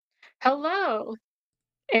Hello,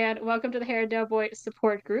 and welcome to the Hair Boy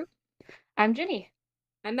support group. I'm Ginny,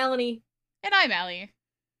 I'm Melanie. And I'm Allie.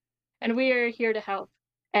 and we are here to help.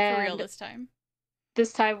 For real And this time.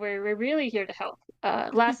 this time we're really here to help.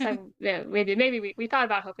 Last time, yeah, maybe we thought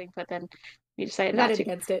about helping, but then we decided not Decided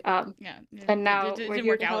to. against it. Yeah. And It now we're didn't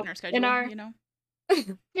here work to out help in our in schedule, our you know?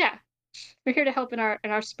 yeah, we're here to help in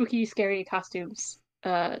our spooky, scary costumes.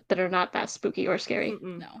 That are not that spooky or scary,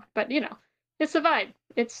 Mm-mm. No. but it's the vibe.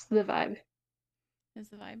 It's the vibe. Is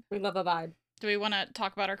the vibe. We love a vibe. Do we want to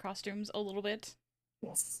talk about our costumes a little bit?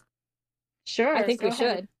 Yes. Sure, I think go we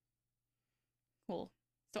ahead. should. Cool.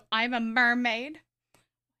 So I'm a mermaid.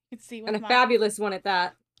 You can see with And a my fabulous one at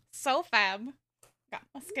that. so fab. Got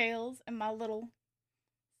my scales and my little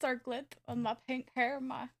circlet on my pink hair,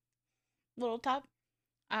 my little top.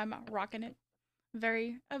 I'm rocking it.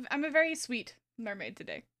 I'm a very sweet mermaid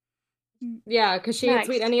today. Yeah, because she ain't Nice.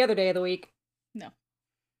 sweet any other day of the week. No.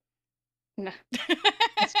 No,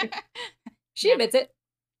 that's true. She Yeah. admits it.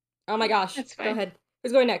 Oh my gosh. That's Go fine. ahead.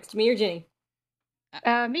 Who's going next? Me or Ginny?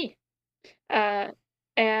 Me.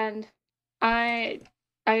 And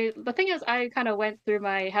the thing is, I kind of went through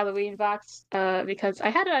my Halloween box, because I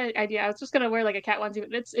had an idea. I was just gonna wear like a cat onesie,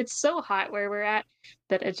 but it's so hot where we're at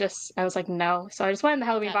that I was like, no. So I just went in the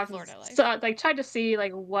Halloween That box and Florida life. like tried to see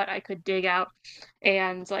like what I could dig out,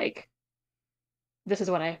 and like this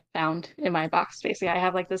is what I found in my box. Basically, I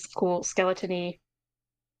have like this cool skeleton-y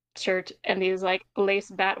shirt and these like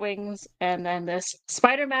lace bat wings, and then this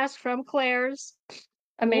spider mask from Claire's. Ooh,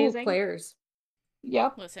 Amazing. Claire's.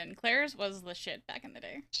 Yep, Listen, Claire's was the shit back in the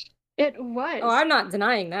day. it Oh, was. I'm not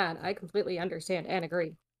denying that. I completely understand and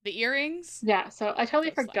agree. The earrings, Yeah, so I totally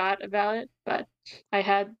those slap. forgot about it, but I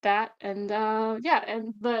had that, and yeah,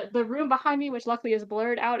 and the room behind me, which luckily is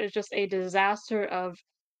blurred out, is just a disaster of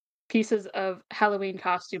pieces of Halloween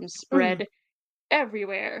costumes spread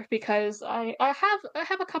everywhere because I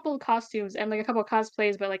have a couple of costumes and like a couple of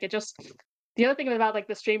cosplays, but like it just the other thing about like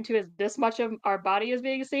the stream too is this much of our body is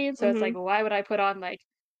being seen, so it's like why would I put on like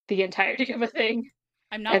the entirety of a thing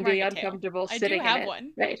I'm not and be wearing a tail. uncomfortable I do sitting in have it,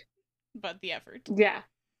 one, right? but the effort. Yeah,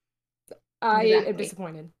 I am exactly.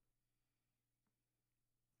 disappointed.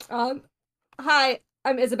 Um, Hi,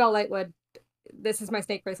 I'm Isabel Lightwood. This is my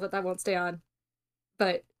snake bracelet that won't stay on.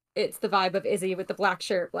 But it's the vibe of Izzy with the black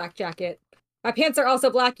shirt, black jacket. My pants are also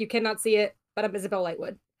black, you cannot see it, but I'm Isabel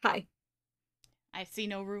Lightwood. Hi. I see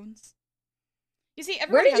no runes. You see, Where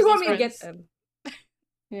everybody did has you want those me to get friends. them?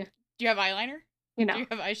 Yeah, Do you have eyeliner? you Do know you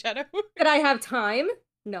have eyeshadow? Did I have time?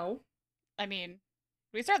 No. I mean,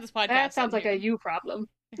 we started this podcast that sounds sitting like a here. you problem.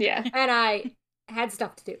 Yeah, And I had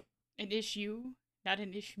stuff to do. An issue, not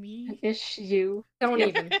an ish an me. issue. Don't Yep.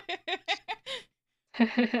 even.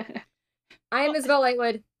 I am Isabel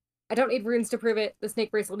Lightwood. I don't need runes to prove it. The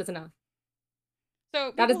snake bracelet is enough.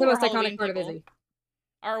 So That is people the who are most Halloween iconic part of people Izzy.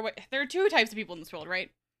 there are two types of people in this world, right?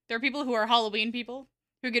 There are people who are Halloween people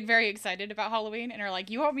who get very excited about Halloween and are like,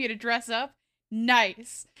 "You want me to dress up?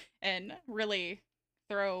 Nice!" and really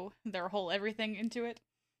throw their whole everything into it.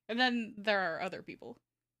 And then there are other people,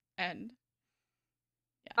 and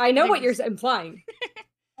yeah, I know think what you're implying.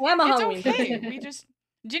 I am a it's Halloween okay. person. We just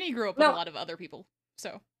Ginny grew up with a No, lot of other people,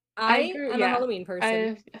 so I am a Yeah. Halloween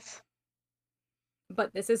person. Yes.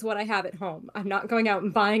 But this is what I have at home. I'm not going out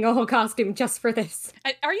and buying a whole costume just for this.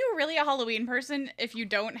 Are you really a Halloween person if you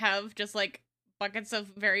don't have just like buckets of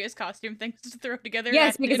various costume things to throw together?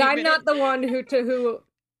 Yes, at because any I'm minute? not the one who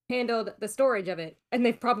handled the storage of it, and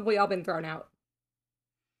they've probably all been thrown out.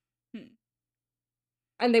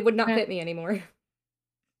 And they would not fit me anymore.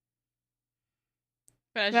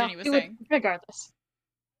 But as Ginny was saying, regardless,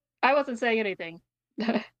 I wasn't saying anything.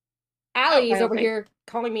 Allie is over think. here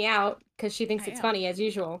calling me out because she thinks I it's am. funny as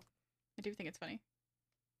usual. I do think it's funny.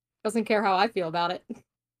 Doesn't care how I feel about it.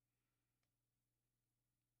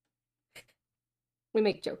 We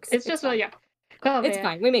make jokes. It's just fine. yeah. Oh, it's man.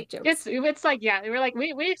 fine. We make jokes. It's like yeah, we're like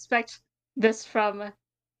we expect this from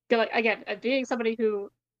like again being somebody who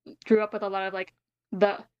grew up with a lot of like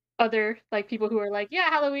the other like people who are like yeah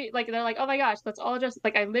Halloween like they're like oh my gosh let's all just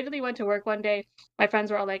like I literally went to work one day, my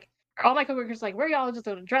friends were all like all my coworkers like we're all just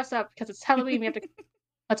gonna dress up because it's Halloween, we have to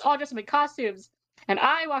let's all dress up in costumes, and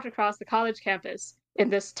I walked across the college campus in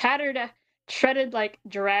this tattered shredded like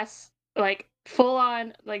dress like full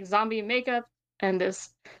on like zombie makeup and this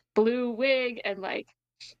blue wig, and like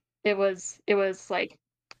it was like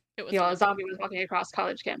It was a delightful. zombie was walking across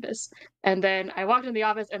college campus. And then I walked in the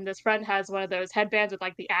office and this friend has one of those headbands with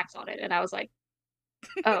like the axe on it, and I was like,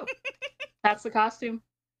 oh, that's the costume.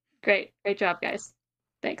 Great job, guys.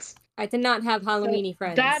 Thanks. I did not have So Halloweeny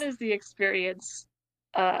friends. that is the experience.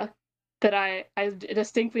 that I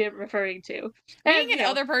distinctly am referring to. Being And, an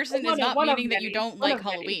other person is not one of meaning that you many, don't one like of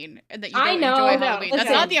many. Halloween and that you I don't know. enjoy No, Halloween. That's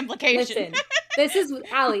not the implication. Listen, this is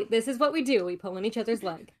Allie. This is what we do. We pull on each other's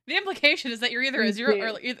leg. The implication is that you're either a We zero do.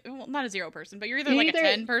 or well, not a 0 person, but you're either like a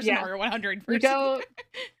 10 person yeah. or a 100 You person. go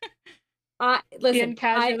Listen, in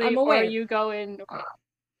casually, I'm or aware. you go in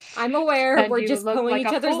I'm aware. and We're you just look pulling like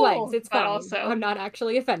each a other's fool, legs. It's but fine. also I'm not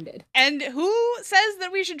actually offended. And who says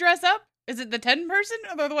that we should dress up? Is it the 10 person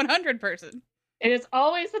or the 100 person? it is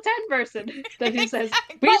always the 10 person that who says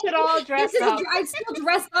Exactly. we should all dress This is up. I still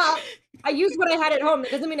dress up. I used what I had at home. That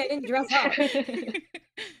doesn't mean I didn't dress up.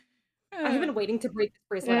 I've been waiting to break this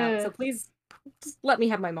bracelet out, so please just let me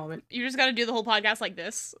have my moment. You just got to do the whole podcast like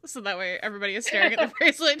this, so that way everybody is staring at the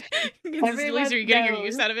bracelet. At least Everyone you're getting your knows.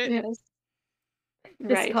 use out of it. Yes.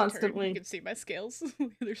 Just Right. constantly. You can see my scales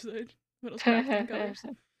on the other side. Little crafting colors.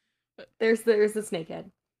 There's the snakehead.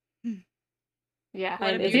 Yeah. What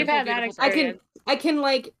a And If you've beautiful, had that beautiful experience. I can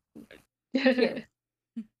like here.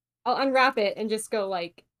 I'll unwrap it and just go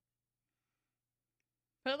like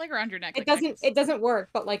Put it like around your neck. it like doesn't necklace. work,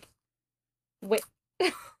 but like whip.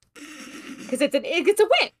 Because it's a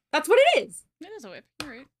whip. That's what it is. It is a whip.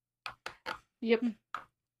 You're right. Yep.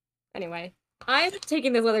 Anyway, I'm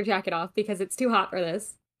taking this leather jacket off because it's too hot for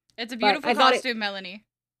this. It's a But beautiful I thought costume, Melanie.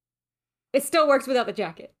 It still works without the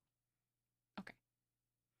jacket.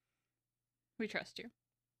 We trust you.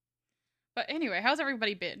 But anyway, how's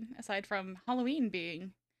everybody been aside from Halloween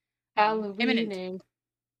being imminent? Halloween.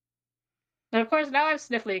 And of course, now I'm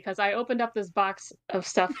sniffly because I opened up this box of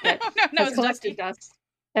stuff that no, has it's collected dusty. dust,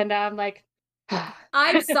 and now I'm like,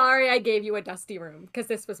 I'm sorry I gave you a dusty room because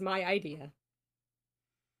this was my idea.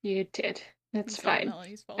 you did. It's not fine.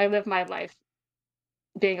 Melanie's fault. I live my life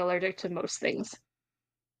being allergic to most things.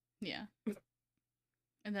 Yeah. And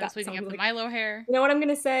then That sweeping up sounds the like- Milo hair. You know what I'm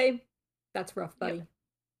gonna say? That's rough, buddy.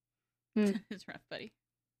 It's rough, buddy.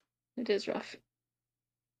 It is rough.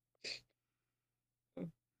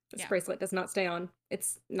 This Yeah. bracelet does not stay on.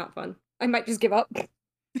 It's not fun. I might just give up.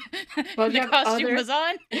 Well, the you have costume other- was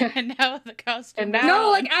on, and now the costume. And is now- No,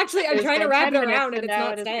 on. like actually, I'm It's trying to been wrap 10 it around, minutes, and it's now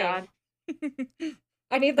not it is staying. gone.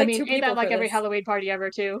 I need I like mean, two ain't people that like for every this. Halloween party ever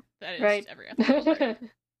too? That is Right? every other.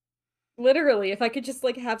 Literally, if I could just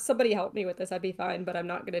like have somebody help me with this, I'd be fine. But I'm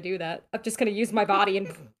not gonna do that. I'm just gonna use my body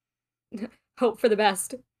and hope for the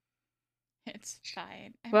best. It's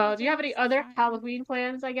fine. Well, do you have any Everything's other fine. Halloween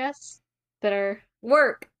plans, I guess, that are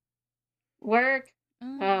Work. work?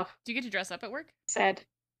 Oh, Do you get to dress up at work? sad.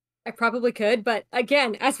 I probably could, but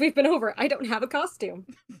again, as we've been over, I don't have a costume.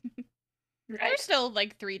 Right. There's still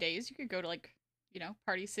like 3 days. You could go to like,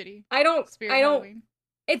 Party City. I don't. Spirit I don't. Halloween.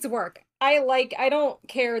 It's work. I don't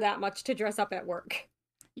care that much to dress up at work.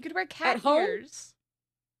 You could wear cat At home? ears.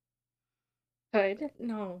 Good.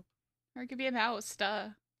 No. Or it could be a mouse. Duh.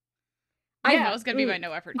 Yeah, That was gonna be my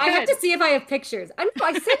no effort. I have Good. to see if I have pictures. I know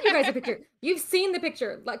I sent you guys a picture. You've seen the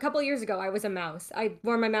picture. Like, a couple of years ago, I was a mouse. I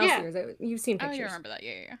wore my mouse Yeah. ears. You've seen Oh, pictures. you remember that?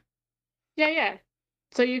 Yeah. Yeah.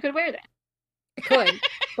 So you could wear that. I could,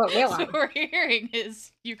 but will So I? what we're hearing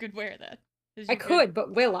is you could wear that. Is I you could,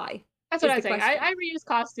 but will I? That's what Is I'm the saying. question. I reuse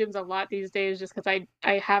costumes a lot these days just because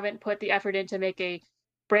I haven't put the effort in to make a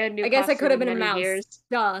brand new I guess I costume could have in been a many mouse. years.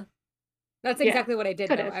 Duh. That's Yeah, exactly what I did.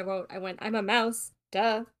 Though could've. I went. I'm a mouse.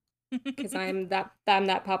 Duh. Because I'm that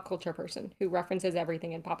pop culture person who references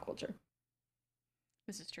everything in pop culture.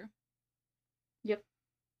 This is true.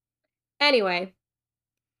 Anyway,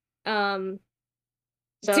 So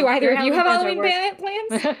do either your of you have plans are Halloween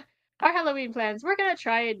plans? Our Halloween plans. We're gonna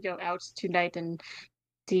try and go out tonight and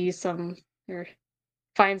see or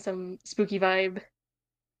find some spooky vibe,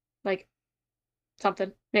 like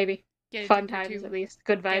something maybe Get fun addicted times to at least,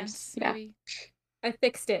 good vibes. dance, Yeah, maybe. I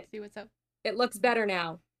fixed it. See what's up. It looks better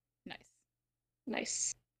now. Nice.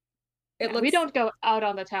 nice. It Yeah, looks. we don't go out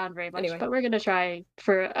on the town very much, Anyway. but we're gonna try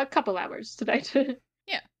for a couple hours tonight.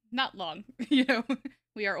 Not long.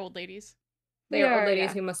 We are old ladies. They are We old are, ladies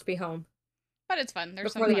yeah. who must be home. But it's fun.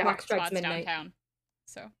 There's Before some the fun clock strikes spots midnight. downtown.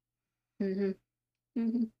 So, hmm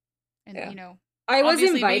hmm and Yeah. I was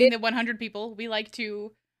obviously being invited. the 100 people, we like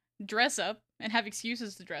to dress up and have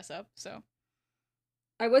excuses to dress up. So,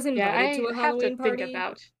 I was Yeah, invited I to a have to Halloween think party,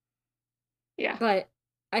 about. Yeah. but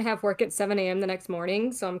I have work at 7 a.m. the next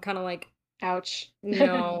morning, so I'm kind of like, Ouch.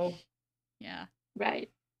 no. yeah.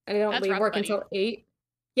 Right. And I don't That's leave rough, work buddy. until 8.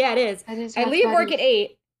 Yeah, it is. That is I rough, leave work buddy. at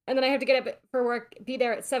 8, and then I have to get up for work, be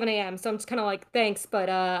there at 7 a.m. So I'm just kind of like, thanks, but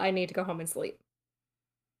I need to go home and sleep.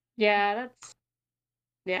 Yeah,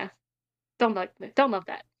 yeah. Don't love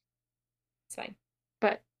that. It's fine.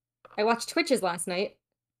 But I watched Twitches last night.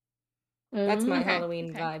 That's my okay.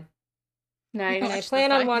 Halloween okay. vibe. Nice. And I Watched plan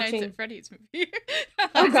the on Five Nights watching- at Freddy's movie. Oh,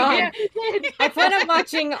 Last God. Yeah, week. we did. I plan on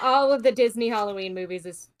watching all of the Disney Halloween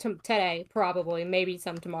movies today, probably, maybe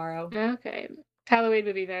some tomorrow. Okay. Halloween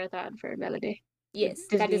movie marathon for Melody. Yes,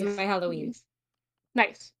 that is Disney's my Halloween. movies.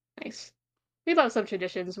 Nice. Nice. We love some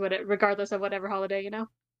traditions, regardless of whatever holiday, you know?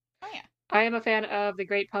 Oh yeah, I am a fan of the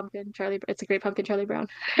Great Pumpkin, It's a Great Pumpkin, Charlie Brown.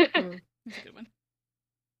 Mm. that's a good one.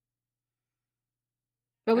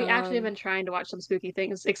 But we actually have Um, been trying to watch some spooky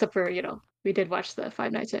things, except for, we did watch the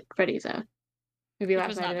Five Nights at Freddy's movie Which last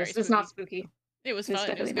was night, not and very it's not spooky. It was It's fun.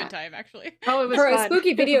 It was definitely a good not. time, actually. Oh, it was For a fun.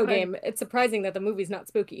 spooky video But, game, it's surprising that the movie's not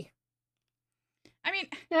spooky. I mean,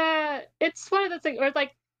 yeah, it's one of the things where it's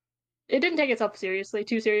like, it didn't take itself too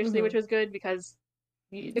seriously, which Mhm. was good because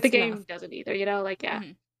It's the game enough. doesn't either, you know? Like, yeah.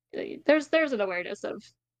 Mhm. There's an awareness of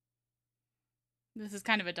this is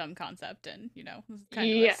kind of a dumb concept, and this is kind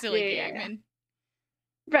of Yeah, a silly yeah, game, yeah. and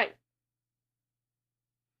right.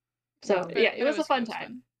 So but- yeah, but it was a fun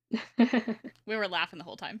fun. time. We were laughing the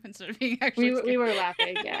whole time instead of being actually we scared. were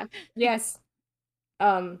laughing, yeah. Yes.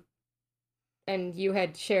 And you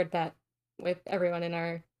had shared that with everyone in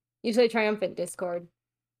our usually triumphant Discord.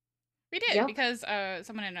 We did Yep. because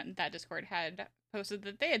someone in that Discord had posted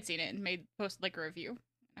that they had seen it and posted like a review,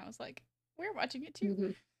 and I was like, "We're watching it too."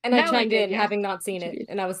 Mhm. And I Melanie chimed did, in, yeah. having not seen it, Contribute.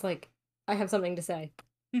 and I was like, I have something to say.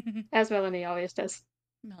 As Melanie always does.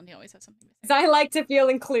 Melanie always has something to Because I like to feel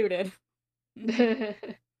included. say.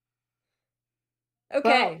 Okay.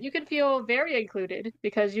 Well, you can feel very included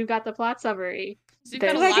because you got the plot summary. So you've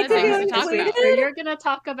got a Do I lot get of to things feel to talk included? about. Where you're gonna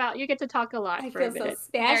talk about, you get to talk a lot I for feel a so minute.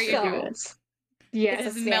 There you special. go. This. Yes,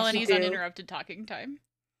 This is yes, Melanie's you do. uninterrupted talking time.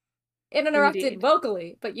 Uninterrupted Indeed.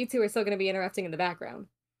 vocally, but you two are still going to be interrupting in the background.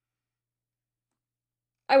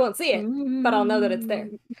 I won't see it, but I'll know that it's there.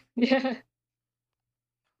 Yeah.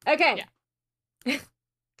 Okay. Yeah.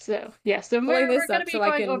 So yeah, so Pulling we're this gonna up be so I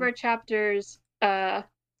going can- over chapters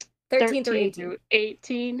 13 through 18. through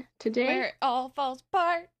 18 today. Where it all falls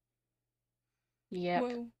apart. Yep.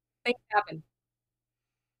 Whoa. Things happen.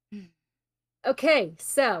 Hmm. Okay,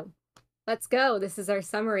 so let's go. This is our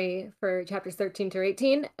summary for chapters 13 through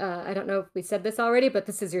 18. I don't know if we said this already, but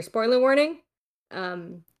this is your spoiler warning.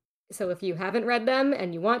 So if you haven't read them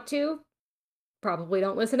and you want to, probably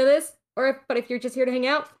don't listen to this. But if you're just here to hang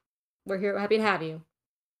out, we're here happy to have you.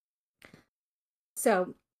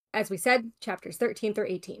 So, as we said, chapters 13 through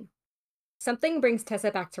 18. Something brings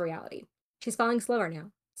Tessa back to reality. She's falling slower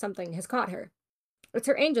now. Something has caught her. It's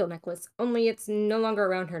her angel necklace, only it's no longer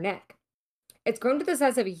around her neck. It's grown to the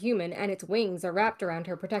size of a human, and its wings are wrapped around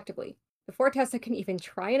her protectively. Before Tessa can even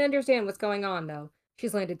try and understand what's going on, though,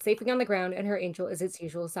 she's landed safely on the ground, and her angel is its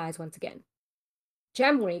usual size once again.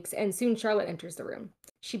 Jem wakes, and soon Charlotte enters the room.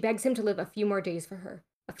 She begs him to live a few more days for her,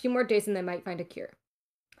 a few more days and they might find a cure.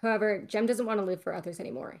 However, Jem doesn't want to live for others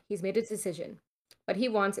anymore. He's made his decision. What he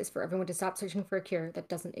wants is for everyone to stop searching for a cure that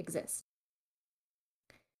doesn't exist.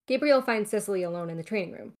 Gabriel finds Cecily alone in the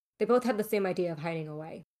training room. They both have the same idea of hiding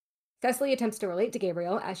away. Cecily attempts to relate to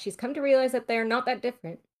Gabriel as she's come to realize that they're not that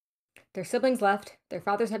different. Their siblings left, their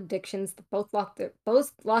fathers had addictions, both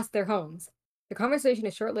lost their homes. The conversation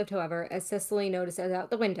is short-lived, however, as Cecily notices out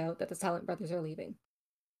the window that the Silent brothers are leaving.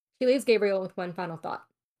 She leaves Gabriel with one final thought.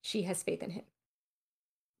 She has faith in him.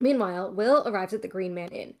 Meanwhile, Will arrives at the Green Man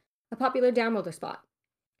Inn, a popular downworlder spot.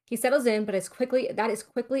 He settles in, but is quickly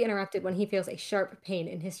interrupted when he feels a sharp pain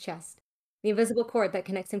in his chest. The invisible cord that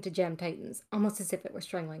connects him to Jem tightens, almost as if it were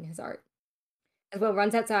strangling his heart. As Will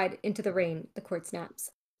runs outside into the rain, the cord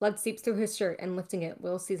snaps. Blood seeps through his shirt, and lifting it,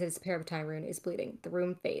 Will sees that his parabatai rune is bleeding. The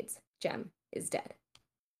room fades. Jem is dead.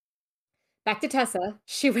 Back to Tessa.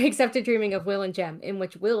 She wakes up to dreaming of Will and Jem, in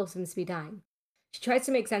which Will seems to be dying. She tries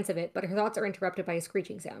to make sense of it, but her thoughts are interrupted by a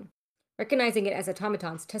screeching sound. Recognizing it as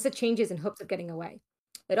automatons, Tessa changes in hopes of getting away.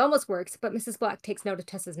 It almost works, but Mrs. Black takes note of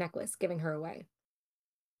Tessa's necklace, giving her away.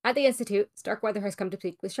 At the Institute, Starkweather has come to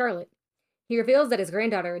speak with Charlotte. He reveals that his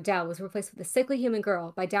granddaughter, Adele, was replaced with a sickly human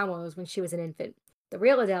girl by downworlders when she was an infant. The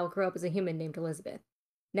real Adele grew up as a human named Elizabeth.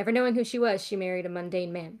 Never knowing who she was, she married a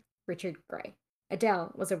mundane man, Richard Grey.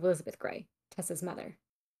 Adele was Elizabeth Grey, Tessa's mother.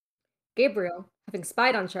 Gabriel, having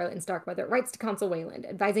spied on Charlotte and Starkweather, writes to Consul Wayland,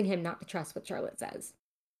 advising him not to trust what Charlotte says.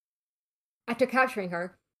 After capturing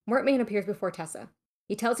her, Mortmain appears before Tessa.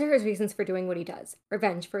 He tells her his reasons for doing what he does,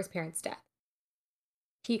 revenge for his parents' death.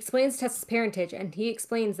 He explains Tessa's parentage, and he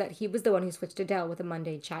explains that he was the one who switched Adele with a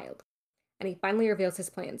mundane child. And he finally reveals his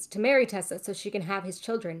plans, to marry Tessa so she can have his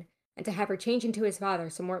children, and to have her change into his father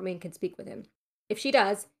so Mortmain can speak with him. If she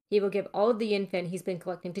does, he will give all of the infant he's been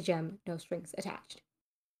collecting to Jem, no strings attached.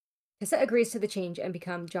 Tessa agrees to the change and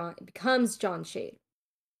becomes John's shade.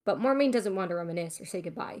 But Mortmain doesn't want to reminisce or say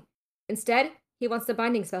goodbye. Instead, He wants the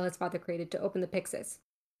binding spell his father created to open the Pyxis.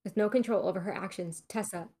 With no control over her actions,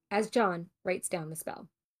 Tessa, as John, writes down the spell.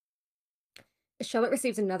 As Charlotte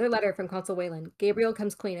receives another letter from Consul Wayland, Gabriel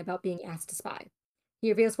comes clean about being asked to spy. He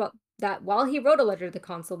reveals that while he wrote a letter to the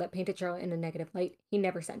consul that painted Charlotte in a negative light, he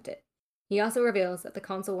never sent it. He also reveals that the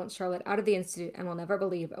consul wants Charlotte out of the institute and will never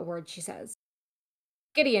believe a word she says.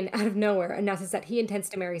 Gideon, out of nowhere, announces that he intends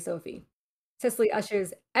to marry Sophie. Cicely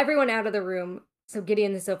ushers everyone out of the room so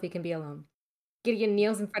Gideon and Sophie can be alone. Gideon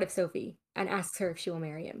kneels in front of Sophie and asks her if she will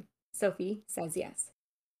marry him. Sophie says yes.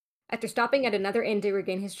 After stopping at another inn to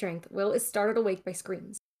regain his strength, Will is startled awake by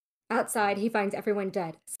screams. Outside, he finds everyone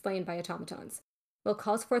dead, slain by automatons. Will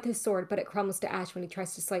calls forth his sword, but it crumbles to ash when he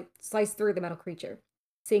tries to slice through the metal creature.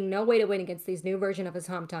 Seeing no way to win against these new version of his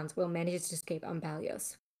automatons, Will manages to escape on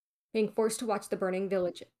Balios. Being forced to watch the burning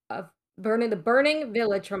village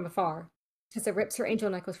from afar, Tessa rips her angel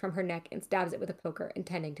necklace from her neck and stabs it with a poker,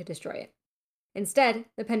 intending to destroy it. Instead,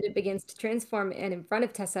 the pendant begins to transform, and in front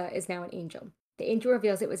of Tessa is now an angel. The angel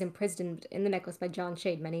reveals it was imprisoned in the necklace by John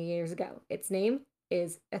Shade many years ago. Its name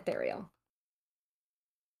is Ethereal.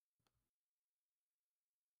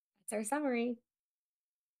 That's our summary.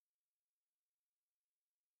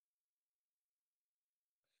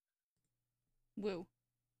 Woo.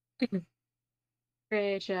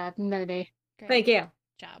 Great job, Melody. Great Thank you.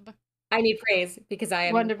 job. I need praise because I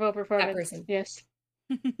am Wonderful that performance. person. Yes.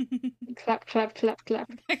 Clap, clap, clap,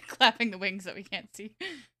 clap. Clapping the wings that we can't see.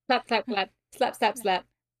 Clap, clap, clap. Slap, slap, slap.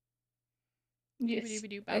 Yes.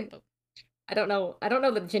 I don't know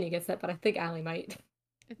that Ginny gets that, but I think Allie might.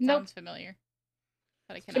 It Nope. sounds familiar.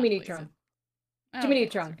 But I cannot Jimmy place Neutron. it. Oh, Jimmy okay,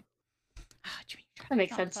 Neutron. that's right. Jimmy Neutron. That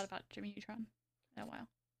makes I've not sense. thought about Jimmy Neutron in a while.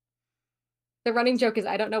 The running joke is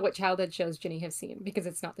I don't know what childhood shows Ginny has seen because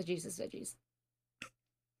it's not the Jesus Veggies.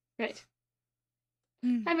 Right.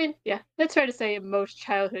 I mean, yeah, that's fair to say most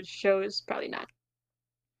childhood shows, probably not.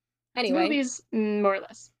 Anyway, Movies, more or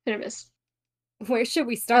less. Hit or miss. where should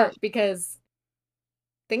we start? Because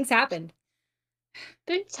things happened.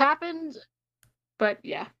 Things happened, but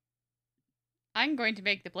yeah. I'm going to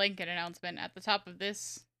make the blanket announcement at the top of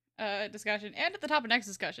this discussion and at the top of next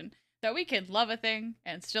discussion that we can love a thing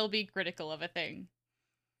and still be critical of a thing.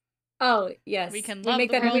 Oh, yes. We can love the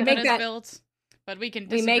world that is built, but we can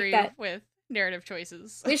disagree with narrative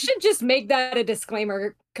choices. We should just make that a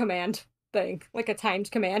disclaimer command thing, like a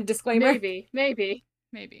timed command disclaimer. Maybe.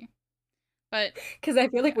 But because I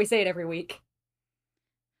feel like we say it every week.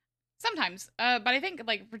 Sometimes, but I think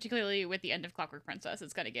like particularly with the end of Clockwork Princess,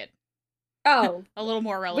 it's gonna get a little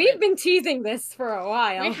more relevant. We've been teasing this for a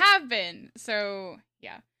while. We have been. So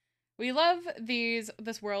yeah, we love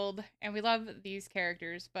this world and we love these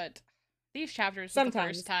characters, but these chapters was the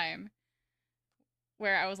first time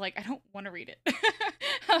where I was like, I don't want to read it.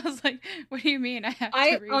 I was like, what do you mean I have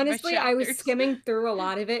to read honestly, my I was chapters? skimming through a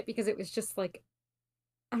lot of it because it was just like,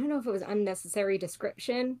 I don't know if it was unnecessary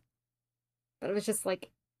description, but it was just like,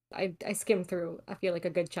 I skimmed through, I feel like, a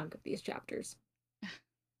good chunk of these chapters.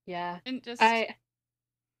 Yeah. And just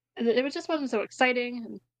it was just wasn't so exciting.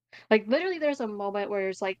 And, like, literally there's a moment where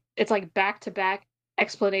it's like back-to-back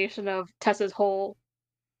explanation of Tessa's whole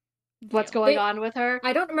what's going on with her.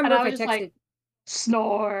 I don't remember if I texted. Like,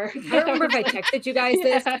 snore. I don't remember if I texted you guys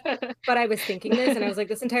this, but I was thinking this, and I was like,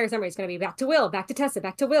 this entire summary is going to be back to Will, back to Tessa,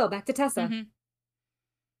 back to Will, back to Tessa. Mm-hmm.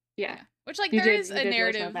 Yeah. Which, like, there is a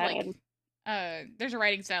narrative, like, there's a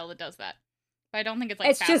writing style that does that. But I don't think it's,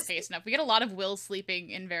 like, fast-paced enough. We get a lot of Will sleeping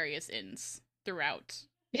in various inns throughout.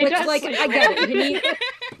 Which, like, I get it.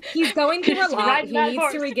 He's going through a lot. He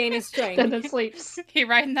needs to regain his strength. And then sleeps. He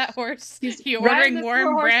riding that horse. He ordering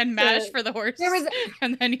warm bran mash for the horse.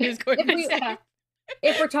 And then he's going to sleep.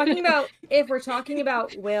 If we're talking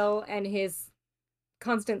about Will and his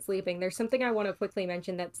constant sleeping, there's something I want to quickly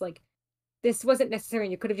mention that's like, this wasn't necessary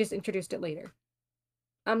and you could have just introduced it later.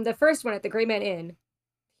 The first one at the Gray Man Inn,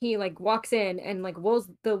 he like walks in and like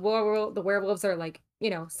the werewolves are like, you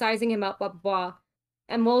know, sizing him up, blah blah blah.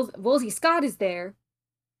 And Wolsey Scott is there.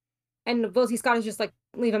 And Wolsey Scott is just like,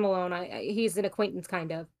 leave him alone. He's an acquaintance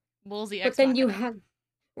kind of. Wolsey But then you have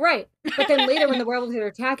right. But then later when the werewolves are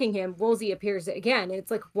attacking him, Wolsey appears again. And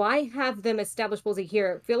it's like, why have them establish Wolsey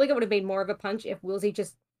here? I feel like it would have made more of a punch if Wolsey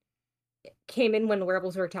just came in when the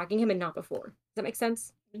werewolves were attacking him and not before. Does that make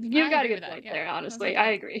sense? You've got a good point there, honestly.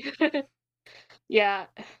 I agree. Yeah.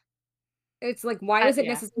 It's like, why is it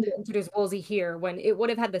necessary to introduce Wolsey here when it would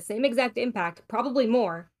have had the same exact impact, probably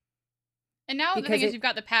more? And now the thing is, you've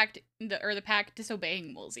got the pack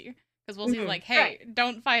disobeying Wolsey. Because Wolsey's like, hey,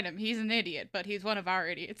 don't fight him. He's an idiot, but he's one of our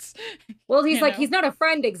idiots. Well, he's like, he's not a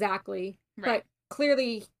friend exactly, but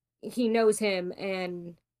clearly he knows him,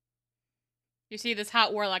 and You see, this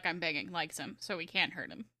hot warlock I'm banging likes him, so we can't hurt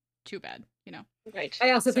him too bad, you know? Right.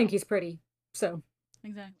 I also So- think he's pretty, so.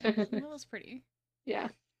 Exactly. Will is pretty. Yeah.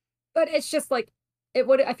 But it's just like,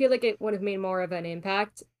 I feel like it would have made more of an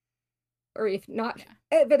impact, or if not,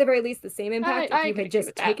 Yeah. at the very least, the same impact I if you could had agree just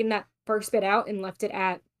with that. taken that first bit out and left it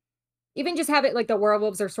at, even just have it like the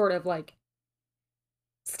werewolves are sort of like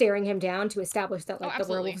staring him down to establish that like the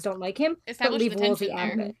absolutely. werewolves don't like him, but Establish leave the Woolsey tension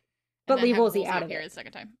out of there. it. And But then leave have Woolsey Woolsey out of appear it. the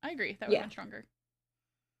second time. I agree. That would have Yeah. been stronger.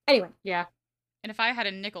 Anyway, Yeah. And if I had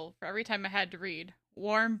a nickel for every time I had to read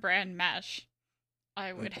warm Bran mash,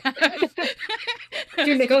 I would have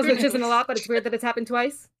 2 nickels, which isn't a lot, but it's weird that it's happened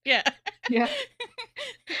twice. Yeah. Yeah.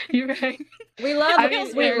 You're right. We love, I mean,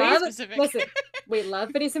 we very love, specific. listen, we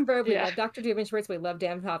love Phineas and Ferb, we Yeah. love Dr. Doofenshmirtz, we love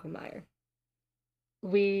Dan Hoppenmeyer.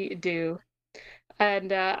 We do.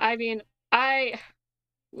 And I mean,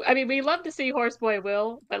 we love to see Horseboy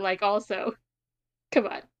Will, but like also, come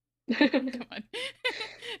on. Come on.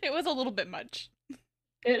 It was a little bit much.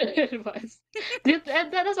 It was.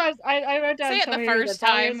 And that is why I wrote down. Say it the Tony first that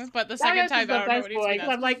time, Darius- but the second Darius is time the I don't know best what needs to boy, be 'cause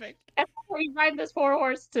that I'm like, specific. we ride this poor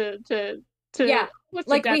horse to Yeah, what's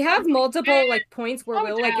like the we death have of- multiple like points where calm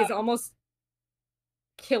Will like is down. almost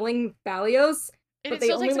killing Balios, And but it they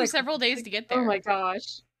still only takes him like several days to get there. Oh my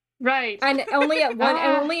gosh. Right. and only at one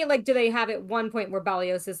and Ah. only like do they have at one point where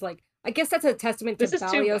Balios is like, I guess that's a testament to This is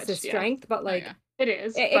too Balios' much, yeah. strength, but Oh, like yeah. It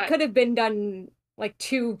is. it but could have been done like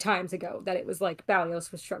 2 times ago that it was like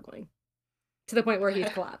Balios was struggling to the point where he's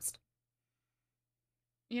collapsed.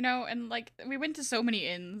 You know, and like we went to so many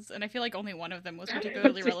inns, and I feel like only one of them was Let's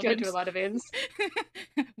particularly just go relevant. to a lot of inns.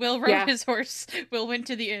 Will rode Yeah. his horse. Will went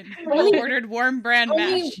to the inn. Only- Will ordered warm Bran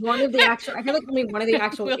Only mash. one of the actual I feel like only one of the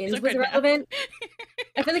actual Will inns took was a nap. relevant.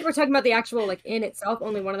 I feel like we're talking about the actual like inn itself,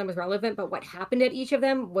 only one of them was relevant, but what happened at each of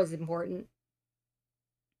them was important.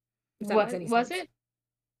 If that What makes any was sense. it?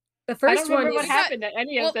 The I first don't remember one what is happened at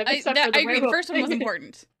any Well, of them I, except that, for the I agree. The werewolf first one was thing.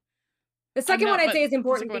 important. the second not, one I'd but say is the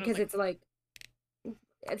important second one was, because like- it's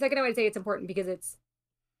like the second one I'd say it's important because it's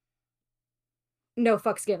no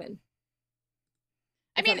fucks given.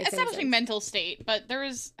 I If that mean, makes any establishing sense. mental state, but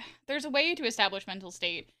there's a way to establish mental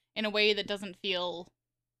state in a way that doesn't feel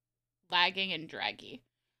lagging and draggy.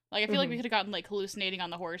 Like I feel like we Mhm. could have gotten like hallucinating on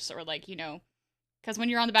the horse, or like, you know, because when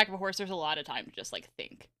you're on the back of a horse, there's a lot of time to just like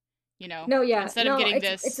think, you know. No, yeah. Instead no, of getting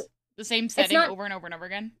it's- this it's- the same setting not- over and over and over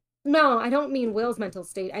again. No, I don't mean Will's mental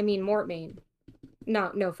state. I mean Mortmain.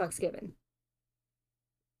 No fucks given.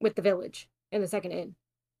 With the village in the second inn.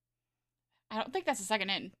 I don't think that's the second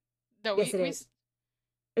inn. Though Yes, it we is.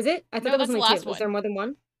 Is it? I thought No, there was that's the only last 2. Was one. there more than one?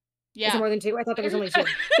 Is Yeah. there more than 2? I thought there was only 2.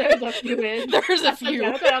 There's a few inns. There's a That's few.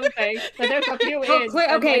 That's what I'm saying. But there's a few Oh, inns. clear.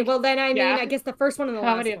 and, Okay, like, well then I mean yeah. I guess the first one and the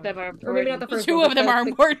How last many of one. them are Or maybe not the important? first Two one. of them but are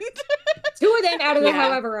important. 2 of them out of the Yeah.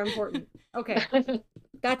 however are important. Okay.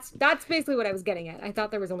 That's basically what I was getting at. I thought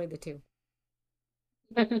there was only the 2.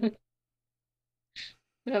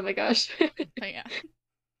 Oh my gosh. But yeah.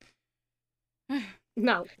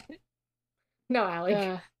 No. No,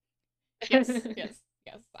 Alec. Yes, yes,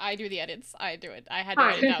 yes. I do the edits. I do it. I had to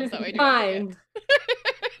write it down, so I do Fine.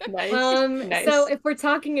 it. Nice. Nice. So if we're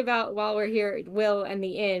talking about while we're here at Will and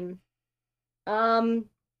the inn,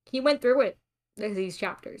 he went through it these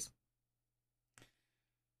chapters.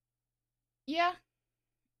 Yeah.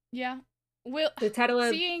 Yeah. Will The title of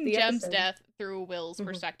seeing the Jem's episode. death through Will's Mhm.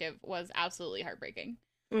 perspective was absolutely heartbreaking.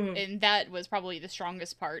 Mhm. And that was probably the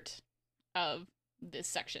strongest part of this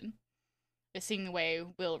section. Is seeing the way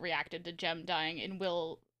Will reacted to Jem dying, and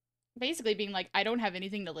Will basically being like, I don't have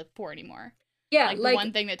anything to live for anymore. Yeah, Like, like the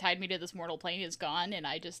one thing that tied me to this mortal plane is gone, and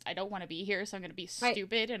I don't want to be here, so I'm gonna be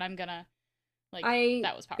stupid, and I'm gonna like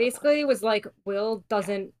that was powerful. basically was like, Will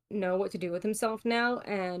doesn't know what to do with himself now,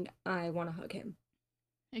 and I want to hug him.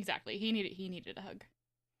 Exactly. He needed a hug.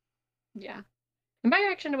 Yeah. And my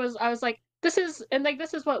reaction was, I was like, this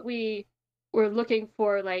is what we were looking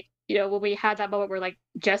for, like, you know, when we had that moment where, like,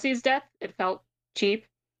 Jesse's death, it felt cheap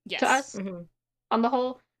Yes. to us Mhm. on the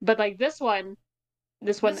whole. But, like, this one,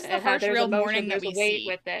 This is the first there's real emotion, mourning that there's we a weight see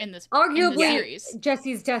with it. in this Arguably, series.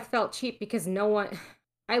 Jesse's death felt cheap because no one.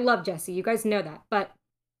 I love Jesse, you guys know that, but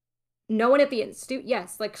no one at the institute.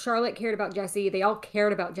 Yes, like Charlotte cared about Jesse. They all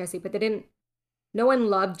cared about Jesse, but they didn't. No one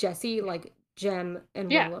loved Jesse like Jem and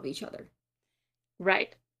Yeah. Will love each other.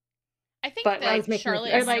 Right. I think But, that like, making Charlotte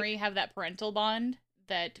it- and or, like- Henry have that parental bond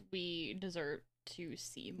that we deserve to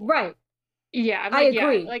see more. Right. Yeah, I'm I like,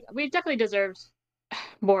 agree. Yeah, like, we definitely deserved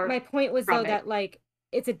more. My point was though from it. that like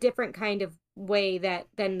it's a different kind of way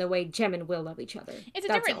than the way Jem and Will love each other. It's a That's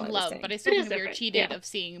all different I was love, saying. but I still It think is that we were different, cheated yeah. of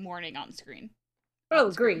seeing mourning on screen. Oh,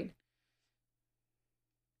 on screen. agreed.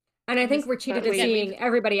 And I And think this, we're cheated but at we- seeing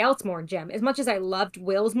everybody else mourn Jem. As much as I loved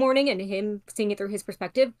Will's mourning and him seeing it through his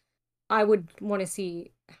perspective, I would want to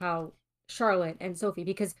see how Charlotte and Sophie,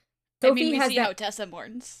 because I mean, Sophie we has see that. how Tessa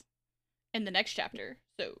mourns in the next chapter.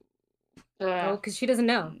 So Oh, because she doesn't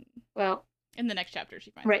know. well, in the next chapter,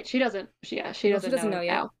 she finds right. out. She doesn't. She Well, doesn't, she doesn't know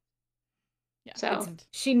yet. now. Yeah. So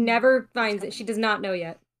She never It's finds it. coming. She does not know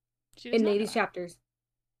yet She does in not these know. chapters.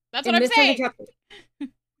 That's In what I'm this second saying. chapter.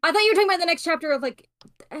 I thought you were talking about the next chapter of like.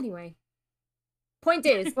 Anyway, point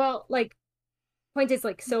is, well, like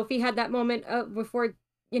Sophie had that moment before,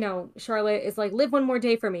 Charlotte is like, live one more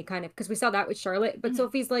day for me, kind of, because we saw that with Charlotte. But Mhm.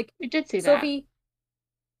 Sophie's like, we did see that.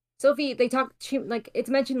 Sophie, they talk. She like it's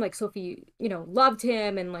mentioned like Sophie, loved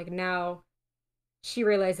him, and like now she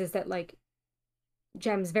realizes that like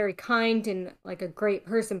Jem's very kind and like a great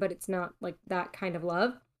person, but it's not like that kind of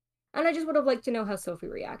love. And I just would have liked to know how Sophie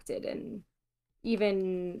reacted, and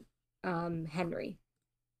even Henry.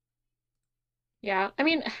 Yeah. I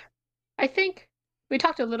mean, I think we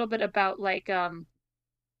talked a little bit about like how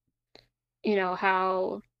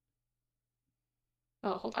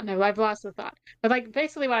oh, hold on. No, I've lost the thought. But like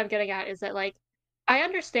basically what I'm getting at is that like I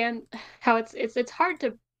understand how it's hard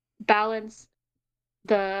to balance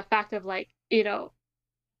the fact of like,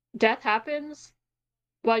 death happens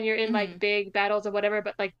when you're in like Mhm. big battles or whatever,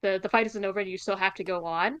 but like the fight isn't over and you still have to go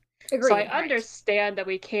on. So I Agreed. Right. understand that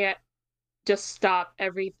we can't just stop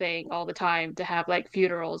everything all the time to have like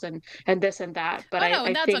funerals and this and that. But Oh I no, I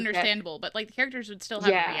and that's think that understandable. But like the characters would still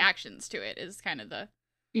have yeah, reactions to it. Is kind of the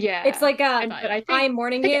yeah. It's like And but vibe. I'm I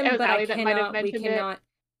mourning think it him, was but Allie that might have we mentioned it cannot.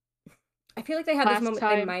 I feel like they had this last moment. They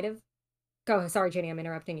time. might have. Go. Sorry, Jenny. I'm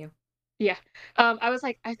interrupting you. Yeah. I was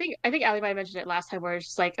like, I think Allie might have mentioned it last time where it's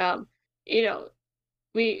just like, you know,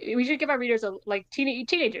 we should give our readers like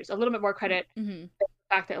teenagers a little bit more credit Mm-hmm. for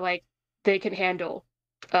the fact that like they can handle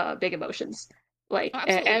big emotions. Like Oh,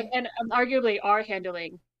 and, and, absolutely. and arguably are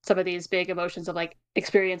handling some of these big emotions of like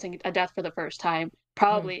experiencing a death for the first time, Mhm.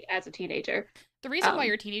 probably as a teenager. The reason why Um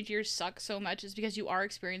your teenage years suck so much is because you are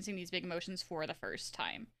experiencing these big emotions for the first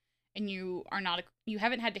time, and you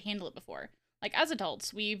haven't had to handle it before. Like as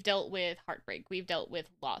adults, we've dealt with heartbreak, we've dealt with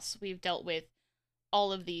loss, we've dealt with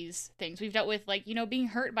all of these things. We've dealt with like, being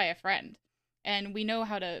hurt by a friend. And we know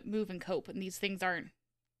how to move and cope, and these things aren't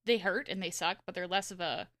they hurt and they suck, but they're less of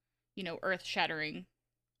a, earth-shattering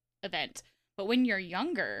event. But when you're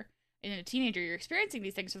younger and a teenager, you're experiencing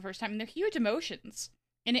these things for the first time and they're huge emotions.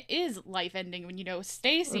 And it is life-ending when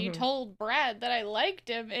Stacy Mhm. told Brad that I liked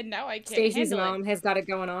him and now I can't Stacy's handle mom it. has got it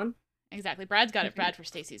going on. Exactly. Brad's got it bad for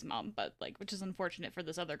Stacy's mom, but like, which is unfortunate for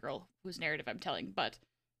this other girl whose narrative I'm telling. But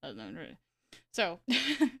so,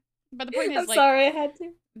 but the point is, I'm like, sorry, I had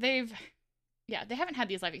to. they haven't had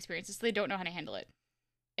these life experiences, so they don't know how to handle it.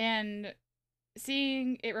 And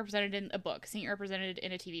seeing it represented in a book, seeing it represented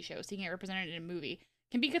in a TV show, seeing it represented in a movie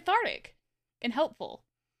can be cathartic and helpful,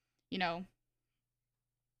 you know.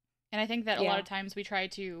 And I think that a lot Yeah. of times we try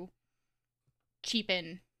to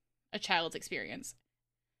cheapen a child's experience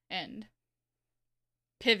and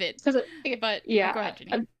pivot. because But yeah, go ahead,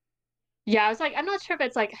 Jenny. yeah, I was like, I'm not sure if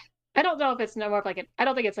it's like I don't know if it's no more of like I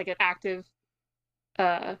don't think it's like an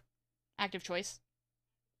uh Active choice.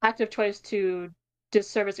 active choice to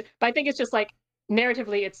disservice, but I think it's just like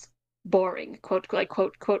narratively it's boring, quote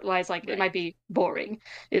wise, like it Right. might be boring,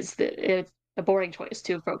 it's a boring choice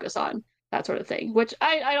to focus on that sort of thing, which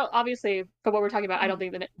I don't, obviously from what we're talking about, I don't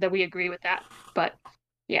think that we agree with that, but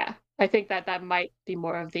yeah, I think that might be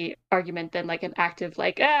more of the argument than like an active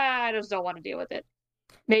like, I just don't want to deal with it.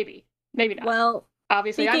 Maybe not. Well,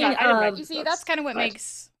 Obviously, I speaking didn't write of, You these see, that's books, kind of what but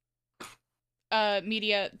makes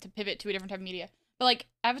media to pivot to a different type of media. But like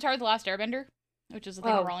Avatar: The Last Airbender, which is the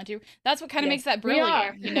thing oh, we're all into, that's what kind of yes, makes that we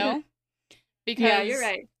are. brilliant, you know? Yeah, you're Because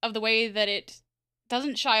right. of the way that it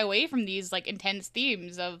doesn't shy away from these like intense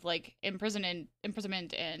themes of like imprisonment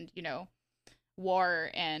and, war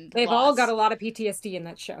and they've all got loss. a lot of PTSD in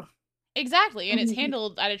that show. Exactly, and it's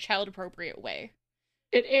handled at a child appropriate way.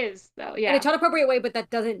 It is though, In a yeah. child appropriate way, but that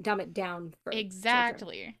doesn't dumb it down for children.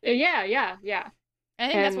 Exactly. Yeah. And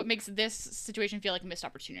I think that's And what makes this situation feel like a missed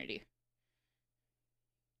opportunity.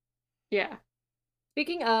 yeah.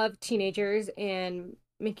 Speaking of teenagers and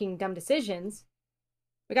making dumb decisions,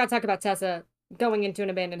 we gotta talk about Tessa going into an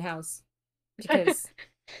abandoned house. Because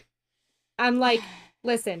I'm like,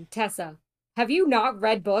 listen, Tessa, have you not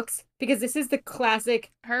read books? Because this is the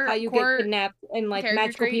classic Her how you get core kidnapped and like character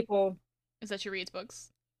magical trait people. is that she reads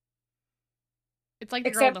books. It's like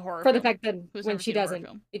the girl in Except the horror for film. the fact that Who's when never she seen a horror doesn't.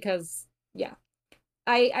 film. Because, yeah.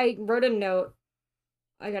 I wrote a note.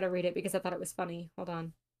 I gotta read it because I thought it was funny. Hold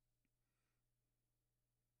on.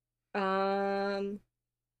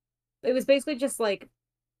 It was basically just like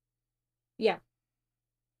Yeah.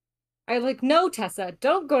 I like, no, Tessa,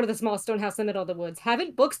 don't go to the small stone house in the middle of the woods.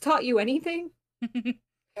 Haven't books taught you anything? No, they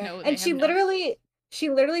And have not. she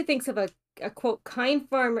literally thinks of a quote,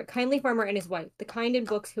 kindly farmer and his wife, the kind in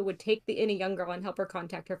books who would take in a young girl and help her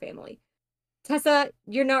contact her family. Tessa,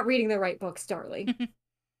 you're not reading the right books, darling.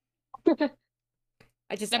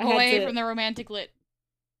 Step I had away to, from the romantic lit.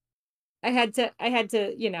 I had to,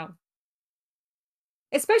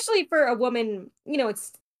 especially for a woman,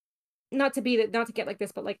 it's not to not to get like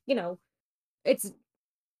this, but like, it's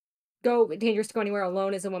dangerous to go anywhere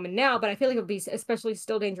alone as a woman now, but I feel like it would be especially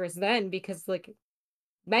still dangerous then because like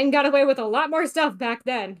men got away with a lot more stuff back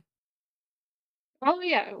then. Oh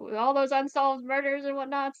yeah, with all those unsolved murders and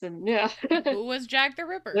whatnots, and yeah. Who was Jack the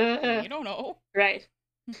Ripper? We don't know. Right.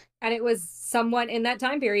 And it was somewhat in that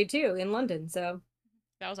time period too, in London, so.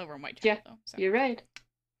 That was over in Whitechapel, Yeah, though. So. you're right.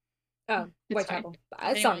 Oh, It's fine. Whitechapel. If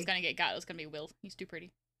anyone Sorry. was gonna get got, it was gonna be Will. He's too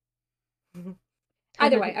pretty.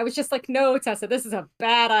 Either way, I was just like, no, Tessa, this is a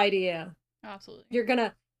bad idea. Absolutely.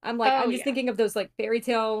 I'm just yeah. thinking of those like fairy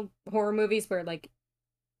tale horror movies where like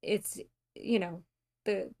it's,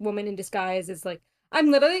 the woman in disguise is like, I'm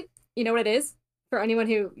literally, you know what it is? For anyone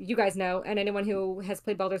who you guys know and anyone who has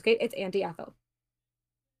played Baldur's Gate, it's Auntie Ethel.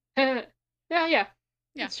 Yeah, yeah. Yeah.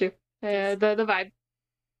 That's true. The vibe.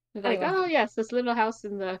 Like, Anyway. oh yes, this little house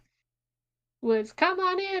in the woods. Come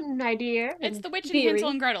on in, my dear. It's the witch in Theory. Hansel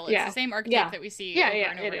and Gretel. It's the same archetype that we see over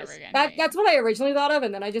and over and over again. That's what I originally thought of,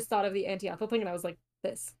 and then I just thought of the Auntie Ethel thing, and I was like,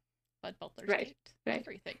 this. But Baldur's Gate. Right.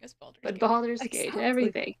 Everything is Baldur's But Gate. Baldur's Gate, Exactly.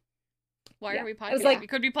 everything. Why are we I was podcasting? like- We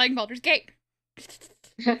could be playing Baldur's Gate.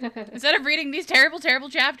 Instead of reading these terrible, terrible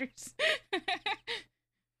chapters.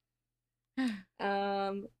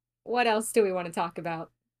 What else do we want to talk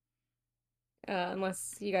about?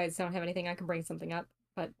 Unless you guys don't have anything, I can bring something up,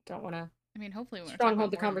 but don't want to. I mean, hopefully we want to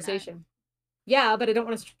stronghold the conversation. Yeah, but I don't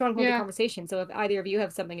want to stronghold the conversation. So if either of you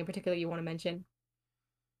have something in particular you want to mention,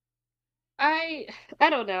 I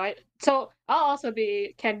don't know. So I'll also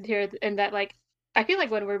be candid here in that like I feel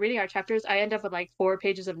like when we're reading our chapters, I end up with like 4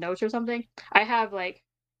 pages of notes or something. I have like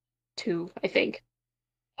 2, I think,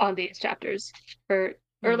 on these chapters, or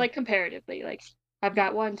like comparatively. Like I've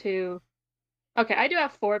got 1, 2. Okay, I do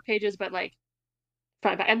have 4 pages, but like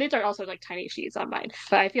front and back. And these are also like tiny sheets on mine.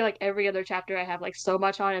 But I feel like every other chapter I have like so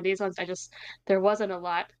much on, and these ones there wasn't a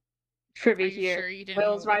lot for me here. Sure you didn't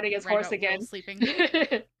Will's riding his horse again. Will sleeping.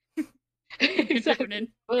 Exactly.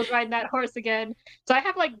 Will's riding that horse again. So I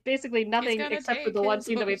have like basically nothing except for the one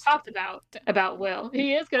scene that we've talked about Will.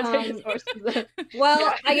 He is gonna take his horse.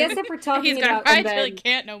 Well, I guess if we're talking about ride till he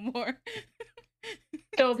can't no more.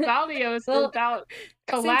 So Balio is about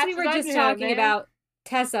since we were just talking about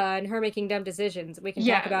Tessa and her making dumb decisions, we can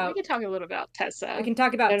talk about. We can talk a little about Tessa. We can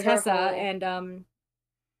talk about Tessa and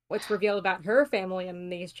what's revealed about her family in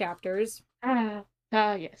these chapters.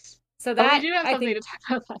 Yes. So that we do have something to talk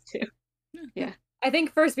about that too. Yeah. I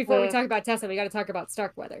think first before we talk about Tessa, we got to talk about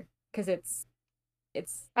Starkweather because it's.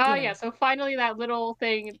 Yeah. So finally, that little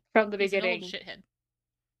thing from the He's beginning an old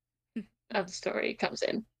shithead of the story comes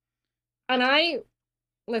in. And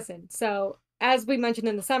listen. So as we mentioned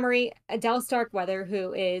in the summary, Adele Starkweather,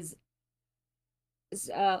 who is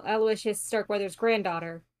Aloysius Starkweather's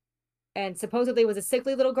granddaughter, and supposedly was a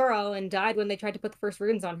sickly little girl and died when they tried to put the first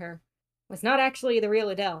runes on her, was not actually the real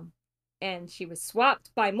Adele. And she was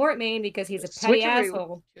swapped by Mortmain because he's a petty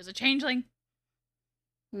asshole. She was a changeling.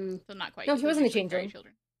 So not quite. No, she wasn't a changeling.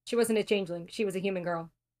 She wasn't a changeling. She was a human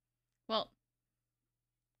girl. Well,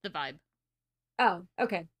 the vibe. Oh,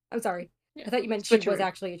 okay. I'm sorry. Yeah. I thought you meant she was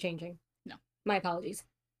actually a changeling. No. My apologies.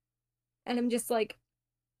 And I'm just like,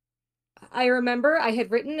 I remember I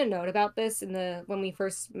had written a note about this when we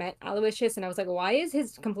first met Aloysius, and I was like, why is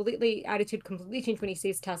his attitude completely changed when he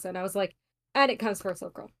sees Tessa? And I was like, and it comes full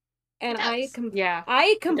circle. And I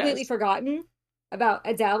completely forgotten about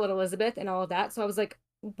Adele and Elizabeth and all of that. So I was like,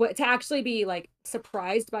 to actually be like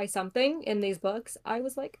surprised by something in these books, I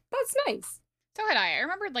was like, that's nice. So had I. I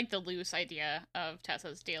remembered like the loose idea of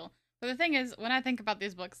Tessa's deal. But the thing is, when I think about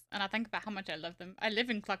these books and I think about how much I love them, I live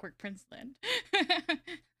in Clockwork Princeland,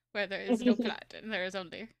 where there is no plot and there is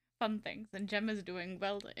only fun things. And Jem is doing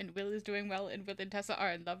well, and Will is doing well, and Will and Tessa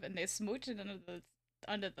are in love, and they smooch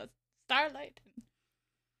under the starlight.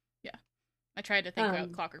 Yeah, I tried to think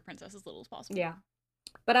about Clockwork Princess as little as possible. Yeah,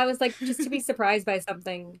 but I was like, just to be surprised by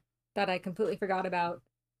something that I completely forgot about,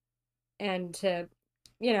 and to,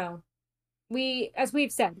 as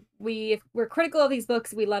we've said, we're critical of these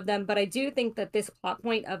books. We love them, but I do think that this plot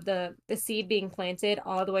point of the seed being planted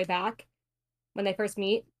all the way back when they first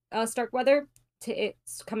meet Starkweather to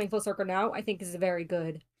it's coming full circle now, I think is very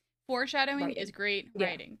good. Foreshadowing is great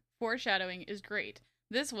writing. Foreshadowing is great.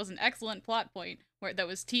 This was an excellent plot point that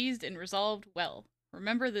was teased and resolved well.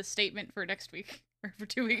 Remember this statement for next week or for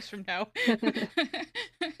 2 weeks from now.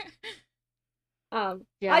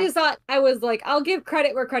 Yeah. I just thought I was like, I'll give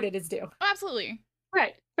credit where credit is due. Absolutely.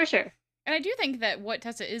 Right, for sure. And I do think that what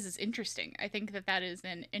Tessa is interesting. I think that is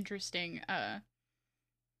an interesting,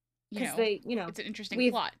 Because it's an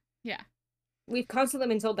interesting plot. Yeah. We've constantly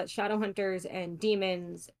been told that Shadowhunters and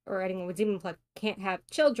demons or anyone with demon blood can't have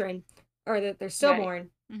children, or that they're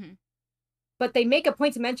stillborn. Right. Mm-hmm. But they make a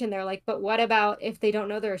point to mention, they're like, but what about if they don't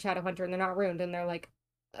know they're a Shadowhunter and they're not ruined? And they're like,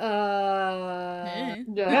 no,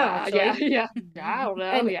 actually. Yeah. I don't know.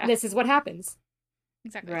 And this is what happens.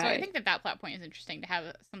 Exactly. Right. So I think that plot point is interesting to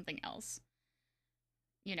have something else,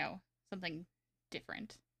 something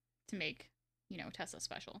different to make, Tessa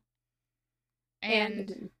special.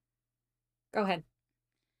 And go ahead.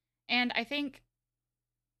 And I think,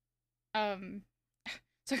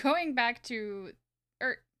 so going back to,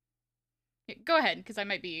 go ahead, because I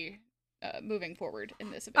might be moving forward in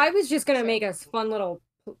this a bit. I was just gonna make a fun little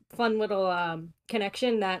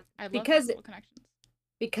connection that I love little connections.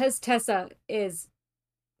 Because Tessa is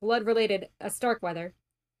blood related Starkweather.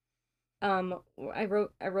 I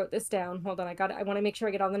wrote this down. Hold on, I want to make sure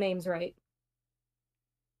I get all the names right.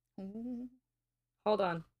 Ooh. Hold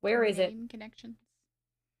on, where is it? Connections.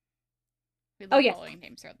 Oh yes.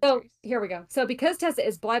 Names So here we go. So because Tessa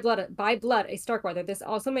is by blood a Starkweather, this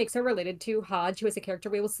also makes her related to Hodge, who is a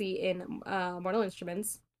character we will see in Mortal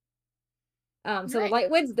Instruments. So right. The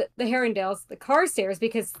Lightwoods, the Herondales, the Carstairs,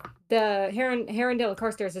 because the Herondale and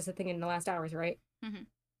Carstairs is a thing in the last hours, right?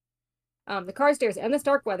 Mm-hmm. The Carstairs and the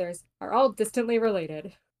Starkweathers are all distantly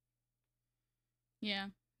related. Yeah,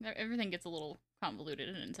 everything gets a little convoluted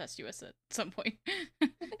and incestuous at some point.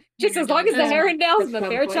 Just as long as the Herondales and the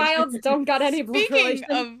Fairchilds don't got any blood relation.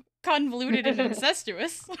 Speaking of convoluted and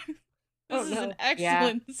incestuous, this is an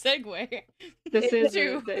excellent segue. This is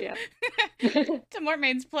to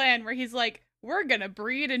Mortmain's plan, where he's like, "We're gonna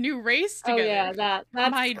breed a new race together." Oh yeah,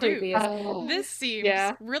 that's my creepy. Dude. This seems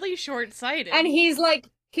really short-sighted. And he's like,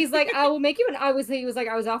 I will make you an. I was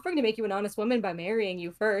offering to make you an honest woman by marrying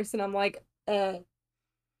you first, and I'm like,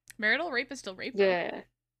 marital rape is still rape. Yeah.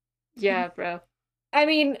 Yeah, bro. I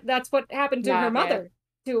mean, that's what happened to her mother,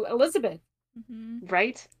 to Elizabeth. Mm-hmm.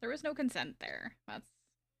 Right? There was no consent there.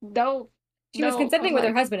 She was consenting with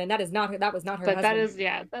her husband, and that was not her husband. That is,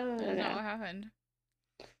 That's not what happened.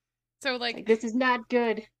 So, like, this is not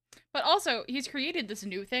good. But also, he's created this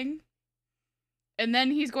new thing, and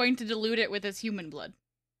then he's going to dilute it with his human blood.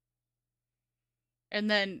 And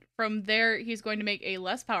then, from there, he's going to make a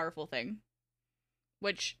less powerful thing.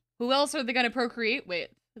 Which, who else are they going to procreate with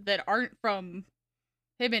that aren't from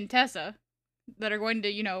him and Tessa, that are going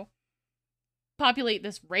to, populate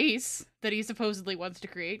this race that he supposedly wants to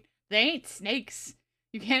create? They ain't snakes.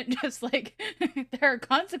 You can't just, there are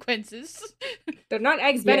consequences. They're not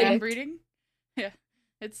eggs Benedict. Breeding. Yeah.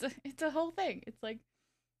 It's a whole thing. It's like,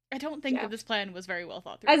 I don't think that this plan was very well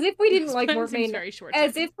thought through. As if we didn't like Mortmain. Very short.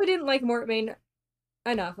 As if we didn't like Mortmain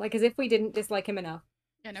enough. As if we didn't dislike him enough.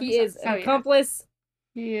 Yeah, no, he is an accomplice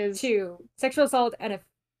to sexual assault and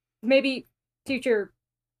maybe future.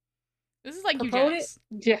 This is like proponent.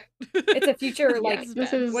 Yeah. It's a future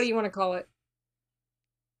this is what do you want to call it?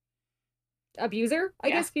 Abuser? I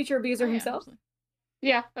guess future abuser himself. Absolutely.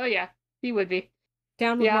 Yeah. Oh yeah. He would be.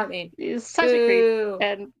 Down with Mortmain. He's such a creep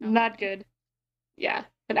and not good. Yeah.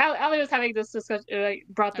 And Allie was having this discussion,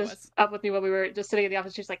 brought this up with me when we were just sitting in the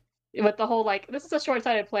office. She's like, with the whole this is a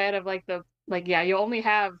short-sighted plan of you only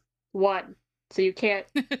have one, so you can't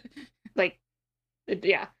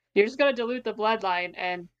you're just gonna dilute the bloodline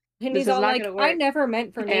and he's all like, I never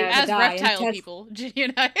meant for Nate to die. As reptile people, Ginny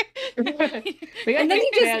and I. And then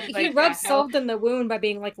he rubs salt in the wound by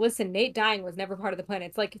being like, listen, Nate dying was never part of the plan.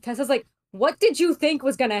 It's like, Tessa's like, what did you think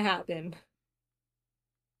was gonna happen?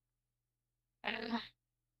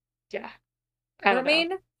 Yeah.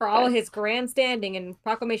 Mortmain, for all his grandstanding and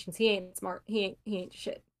proclamations, he ain't smart. He ain't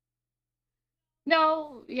shit.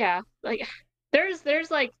 No, yeah. There's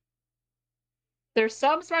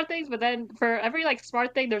some smart things, but then for every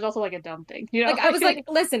smart thing, there's also a dumb thing. I was like,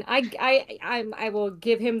 listen, I will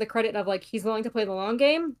give him the credit of he's willing to play the long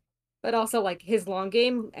game, but also his long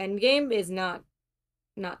game end game is not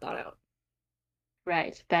thought out.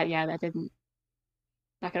 Right. That didn't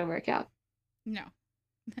not gonna work out. No.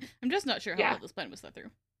 I'm just not sure how well this plan was thought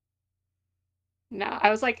through. No,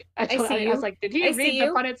 I was like, I was like, did he read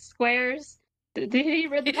the Punnett squares? Did he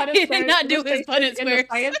read the Punnett squares? He did not do his Punnett squares in the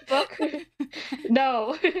science book.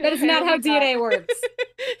 No, that is not how DNA works.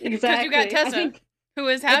 Exactly. Because you got Tessa, who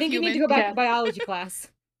is half human. I think you need to go back to biology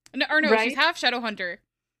class. No, she's half Shadowhunter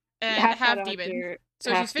and half demon.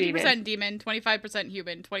 So half she's 50% demon. demon, 25%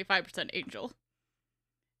 human, 25% angel.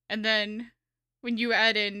 And then when you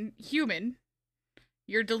add in human,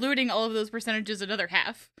 you're diluting all of those percentages another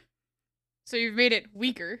half. So you've made it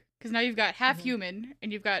weaker, because now you've got half human,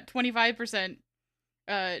 and you've got 25%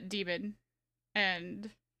 demon, and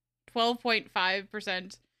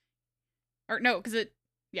 12.5%, or no, because it,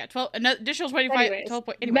 yeah, 12, an additional 25, Anyways, 12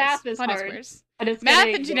 point, anyways, math is Punnett hard. squares. And it's Math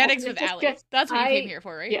getting, and genetics it with just Allie. gets, That's what you came here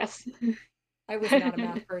for, right? yes. I was not a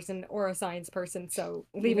math person or a science person, so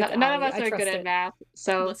leave it to None of Allie. us I are trust good at it. math,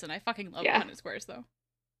 so Listen, I fucking love yeah. Punnett squares, though.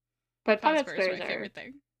 But Punnett Punnett squares are squares my are favorite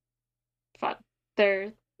thing. fun.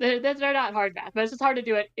 They're not hard math, but it's just hard to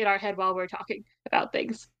do it in our head while we're talking about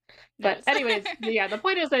things. But anyways, yeah, the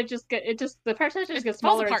point is that the percentages get falls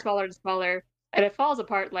smaller and apart. smaller and smaller, and it falls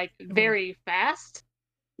apart like very fast.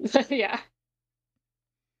 Yeah.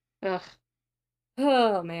 Ugh.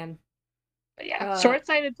 Oh man. But yeah,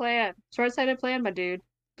 short-sighted plan. Short-sighted plan, my dude.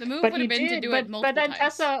 The move But would he have been to did, do it but multiple then times.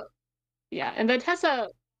 Tessa, yeah, and then Tessa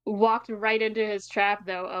walked right into his trap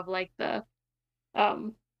though of like the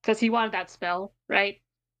because he wanted that spell, right?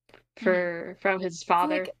 From his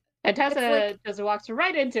father. like- And it's Tessa like- just walks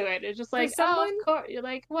right into it. It's just For like, oh, someone- of course. You're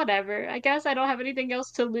like, whatever. I guess I don't have anything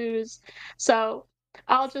else to lose. So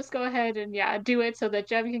I'll just go ahead and do it so that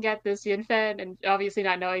Jem can get this Yunfen, and obviously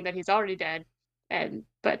not knowing that he's already dead.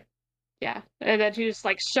 But yeah. And then she was just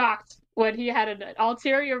like shocked when he had an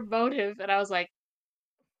ulterior motive, and I was like,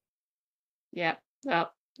 yeah,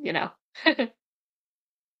 well, you know.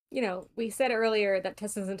 You know, we said earlier that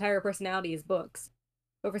Tessa's entire personality is books.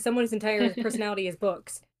 But for someone whose entire personality is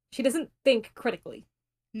books, she doesn't think critically.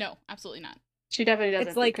 No, absolutely not. She definitely doesn't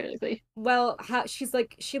It's think like- critically. Well,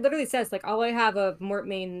 she literally says, like, all I have of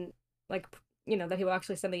Mortmain, like, you know, that he will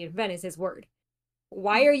actually send the event is his word.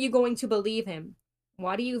 Why are you going to believe him?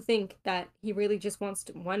 Why do you think that he really just wants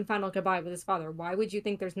one final goodbye with his father? Why would you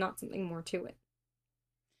think there's not something more to it?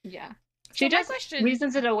 Yeah. So She just question...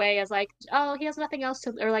 reasons it away as like, oh, he has nothing else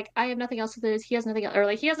to, or like, I have nothing else to lose. He has nothing else, or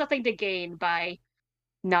like, he has nothing to gain by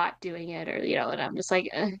not doing it, or and I'm just like,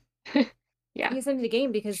 yeah. He has something to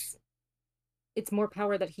gain because it's more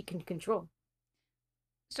power that he can control.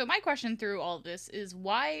 So my question through all of this is,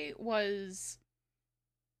 why was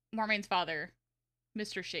Mormain's father,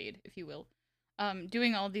 Mr. Shade, if you will,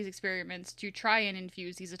 doing all of these experiments to try and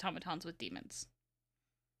infuse these automatons with demons?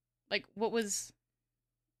 Like, what was...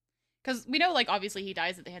 Because we know, like, obviously he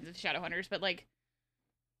dies at the hands of Shadowhunters, but, like...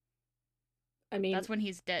 I mean... That's when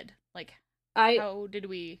he's dead. Like, how did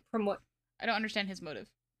we... From what... I don't understand his motive.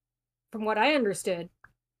 From what I understood,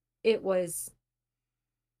 it was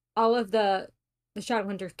all of the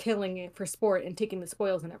Shadowhunters killing it for sport and taking the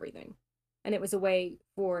spoils and everything. And it was a way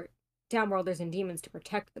for Downworlders and demons to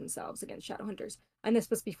protect themselves against Shadowhunters. And this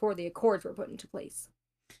was before the Accords were put into place.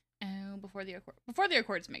 Oh, before the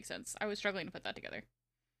Accords makes sense. I was struggling to put that together.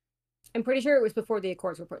 I'm pretty sure it was before the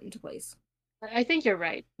Accords were put into place. I think you're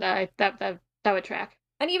right. That would track.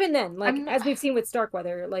 And even then, like, as we've seen with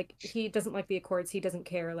Starkweather, like, he doesn't like the Accords, he doesn't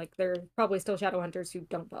care. Like, there are probably still Shadowhunters who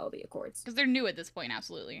don't follow the Accords. Because they're new at this point,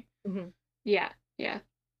 absolutely. Mm-hmm. Yeah.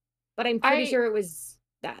 But I'm pretty sure it was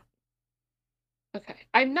that. Okay.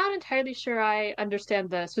 I'm not entirely sure I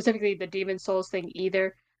understand specifically the Demon Souls thing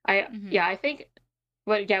either. I think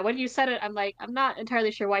when you said it, I'm like, I'm not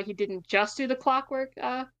entirely sure why he didn't just do the Clockwork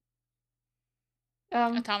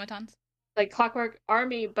Automatons. like Clockwork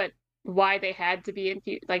army, but why they had to be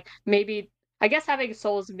infused. Like, maybe, I guess having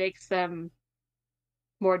souls makes them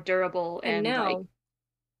more durable and now, like,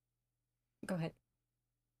 go ahead.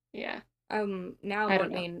 Yeah. Now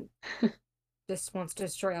Mortmain just wants to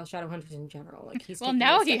destroy all Shadowhunters in general. Like, he's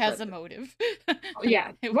now he has a motive.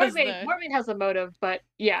 Yeah, Mortmain has a motive, but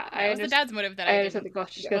yeah, I understand the dad's motive that I understand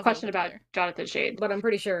the question about Jonathan Shade, but I'm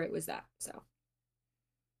pretty sure it was that. So,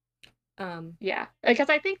 yeah, because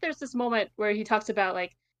I think there's this moment where he talks about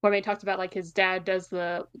like Mortmain talks about like his dad does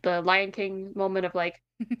the Lion King moment of like,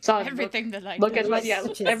 everything that I look at what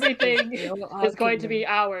everything is going to be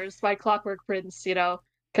ours by Clockwork Prince,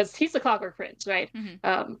 because he's the Clockwork Prince, right?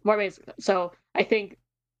 Mm-hmm. Mortmain's, so I think,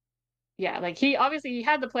 like he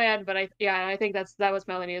had the plan, but I think that was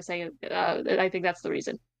Melanie was saying. I think that's the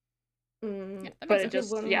reason. But it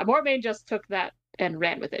just Mortmain just took that and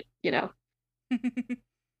ran with it,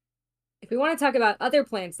 If we want to talk about other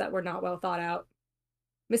plans that were not well thought out,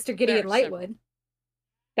 Mr. Gideon Lightwood.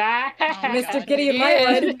 Mr. Gideon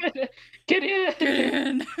Lightwood.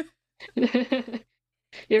 Gideon.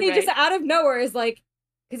 He just out of nowhere is like,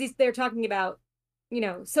 because they're talking about,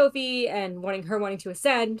 Sophie and wanting to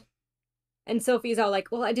ascend. And Sophie's all like,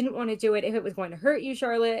 well, I didn't want to do it if it was going to hurt you,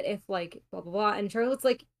 Charlotte, if like, blah, blah, blah. And Charlotte's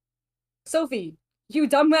like, Sophie, you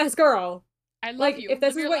dumbass girl. I love Like, you. if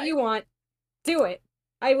this Live is your what you life. want, do it.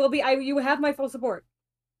 You have my full support.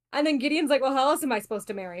 And then Gideon's like, well, how else am I supposed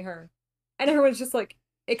to marry her? And everyone's just like,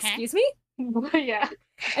 Huh? excuse me? Yeah.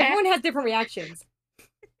 Everyone has different reactions.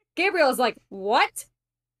 Gabriel's like, what?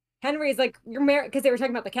 Henry's like, you're married, because they were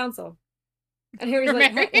talking about the council. And Henry's You're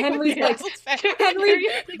like, married? Henry's Yeah. like, Council's fat. Henry,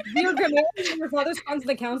 you're gonna marry your father's sons in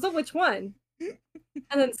the council? Which one?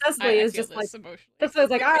 And then Cecily I is feel just like, this emotionally. Cecily's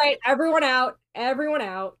like, all right, everyone out, everyone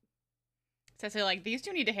out. Cecily like, these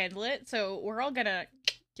two need to handle it, so we're all gonna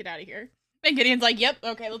get out of here. And Gideon's like, yep,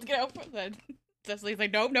 okay, let's get out. Then Cecily's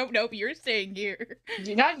like, nope, nope, nope, you're staying here.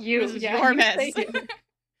 Not you. This is Yeah, your you mess. stay here.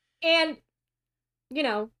 And, you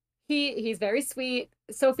know, he's very sweet.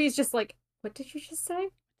 Sophie's just like, what did you just say?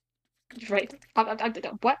 Right.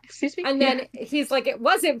 What? Excuse me? And then he's like, it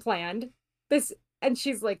wasn't planned. And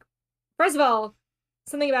she's like, first of all,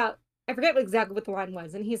 something about, I forget exactly what the line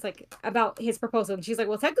was. And he's like, about his proposal. And she's like,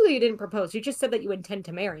 well, technically you didn't propose. You just said that you intend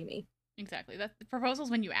to marry me. Exactly. That the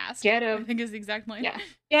proposal's when you ask. Get I him. think is the exact line. Yeah.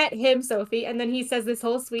 Get him, Sophie. And then he says this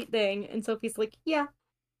whole sweet thing. And Sophie's like, yeah.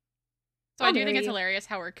 So I I'll do think marry it's you. hilarious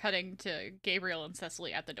how we're cutting to Gabriel and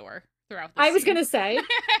Cecily at the door throughout this I was scene. going to say,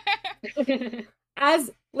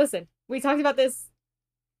 listen, we talked about this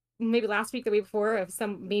maybe last week, the week before, of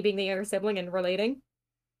me being the younger sibling and relating.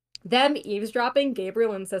 Them eavesdropping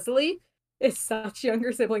Gabriel and Cecily is such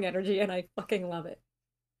younger sibling energy, and I fucking love it.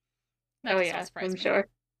 That Oh does yeah, not surprise I'm me. sure.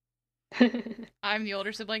 I'm the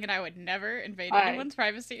older sibling and I would never invade I- anyone's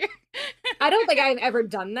privacy. I don't think I've ever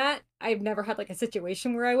done that. I've never had like a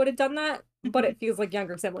situation where I would have done that, but it feels like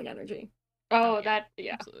younger sibling energy. Oh, yeah, that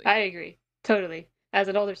yeah, absolutely. I agree totally. As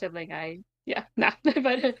an older sibling, nah,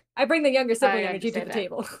 but I bring the younger sibling I energy to the understand that.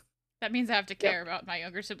 table. That means I have to care about my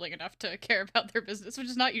younger sibling enough to care about their business, which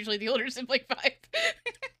is not usually the older sibling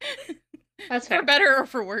vibe. That's For fair. better or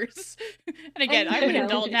for worse. And again, And, I'm an you know-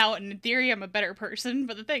 adult now, and in theory, I'm a better person.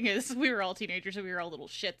 But the thing is, we were all teenagers, and we were all little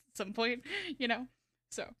shits at some point, you know.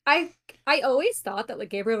 So I always thought that like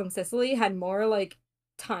Gabriel and Cecily had more like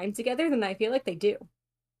time together than I feel like they do.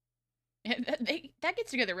 and that gets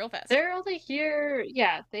together real fast. They're only here.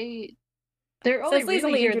 Yeah, they're only Cecily's really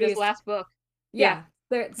only here in this introduced- last book. Yeah.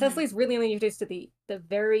 Cecily's really only introduced to the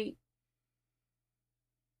very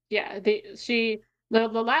Yeah, the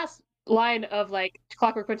last line of like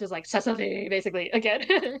Clockwork Prince is like Cecily, basically again,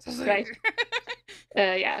 right?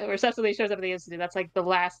 Yeah, where Cecily shows up at the institute. That's like the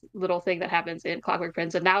last little thing that happens in Clockwork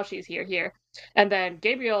Prince, and now she's here, and then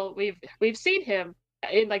Gabriel, we've seen him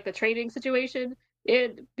in like the training situation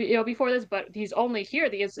before this, but he's only here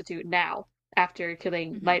at the institute now after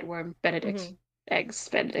killing Lightworm Benedict, eggs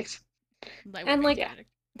Benedict, and like Benedict.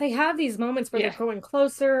 they have these moments where Yeah. they're growing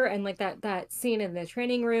closer, and like that scene in the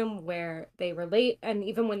training room where they relate, and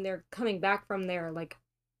even when they're coming back from their like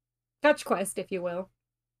fetch quest, if you will,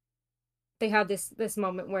 they have this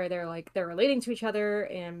moment where they're relating to each other,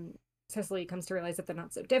 and Cecily comes to realize that they're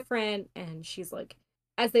not so different, and she's like,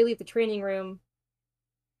 as they leave the training room,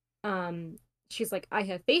 she's like, I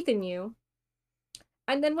have faith in you.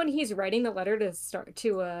 And then when he's writing the letter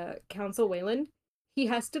to Council Wayland, he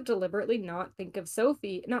has to deliberately not think of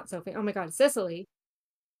Cecily.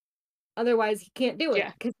 Otherwise, he can't do it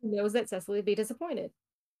Yeah. because he knows that Cecily would be disappointed.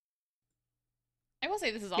 I will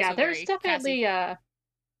say this is also yeah. There's very definitely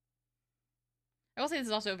I will say this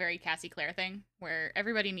is also a very Cassie Clare thing, where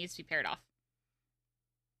everybody needs to be paired off.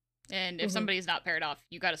 And if somebody's not paired off,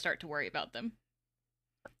 you got to start to worry about them.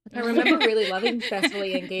 I remember really loving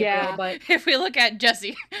Cecily and Gabriel, Yeah. but If we look at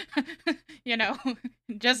Jesse, you know,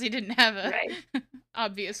 Jesse didn't have a right.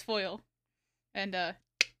 obvious foil. And But,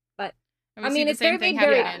 and we I see mean, the it's same very, thing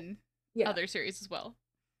very- happening in other series as well.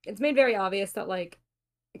 it's made very obvious that like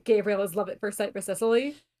Gabriel is love at first sight for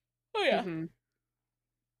Cecily. Oh yeah. Mhm.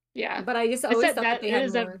 Yeah. But I just It's always thought that they it had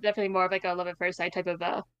is more, definitely more of like a love at first sight type of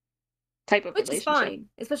which relationship. is fine,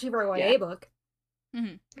 especially for a YA Yeah. book.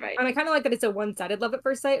 Right. And I kind of like that it's a one-sided love at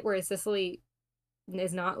first sight, whereas Cecily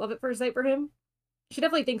is not love at first sight for him. She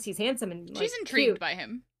definitely thinks he's handsome and like, She's intrigued cute, by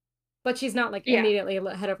him. but she's not like Yeah. immediately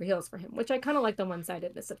head over heels for him, which I kind of like the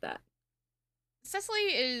one-sidedness of that.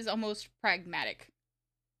 Cecily is almost pragmatic.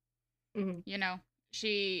 Mhm. You know,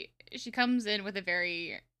 she comes in with a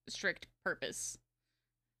very strict purpose.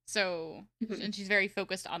 So, Mhm. and she's very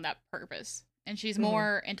focused on that purpose. And she's Mhm.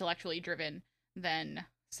 more intellectually driven than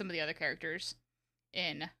some of the other characters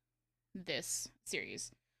in this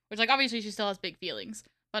series. Which, like, obviously she still has big feelings,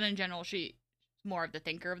 but in general, she's more of the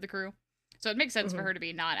thinker of the crew. So it makes sense for Mhm. her to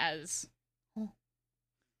be not as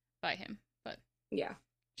by him. But Yeah.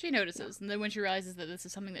 she notices, and then when she realizes that this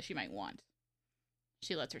is something that she might want,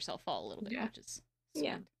 she lets herself fall a little bit, Yeah. which is sweet.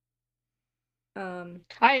 Yeah.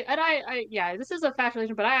 Yeah, this is a fast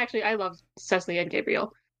relation, but I love Cecily and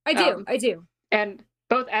Gabriel. I do. And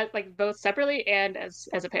both both separately and as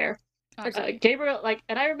a pair. Absolutely. Gabriel,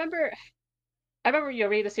 and I remember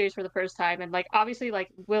reading the series for the first time, and obviously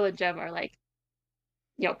Will and Jem are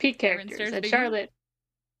peak Aaron characters, Stairs and Biggie. Charlotte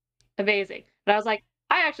amazing. But I was like,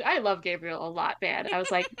 I love Gabriel a lot, man. I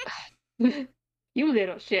was like, you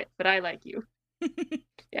little shit, but I like you.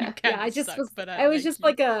 Yeah. I just suck, was. But I was just you.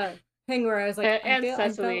 like a thing where I was like, and I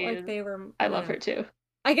felt Cecily, like they were. I love her too.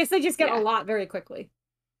 I guess they just get Yeah. a lot very quickly,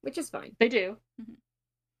 which is fine. They do.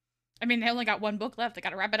 I mean, they only got one book left. They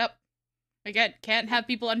gotta wrap it up. Again, can't have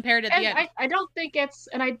people unpaired at the end. I don't think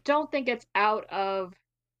it's out of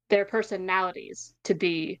their personalities to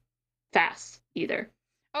be fast either.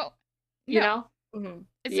 Oh, you no. know, Mm-hmm.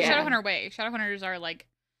 It's the Shadowhunter way. Shadowhunters are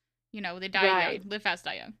they die young, live fast,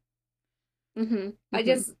 die young. Mm-hmm.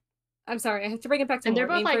 I'm sorry, I have to bring it back to and they're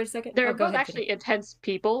both for a second. They're both actually intense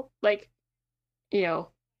people.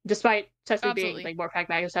 Despite Cecily being more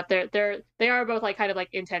pragmatic and stuff, they are both kind of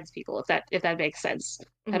intense people. If that makes sense.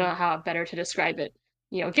 Mm-hmm. I don't know how better to describe it.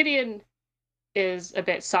 Gideon is a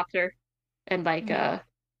bit softer and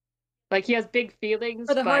he has big feelings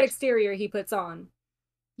for the hard exterior he puts on.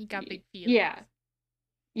 He got big feelings.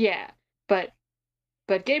 Yeah, but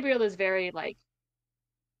Gabriel is very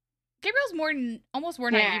Gabriel's almost more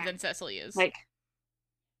naive than Cecily is.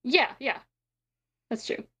 Yeah, that's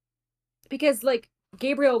true. Because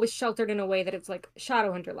Gabriel was sheltered in a way that it's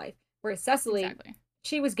Shadowhunter life, whereas Cecily,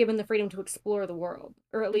 she was given the freedom to explore the world,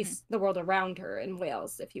 or at least the world around her in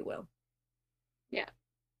Wales, if you will. Yeah,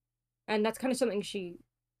 and that's kind of something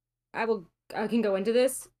I can go into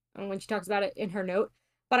this when she talks about it in her note,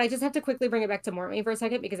 but I just have to quickly bring it back to Mortmain for a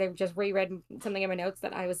second because I just reread something in my notes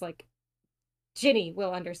that I was like, Ginny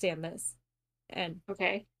will understand this, and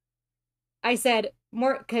okay. I said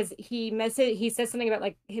because he says something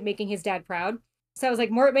about him making his dad proud. So I was like,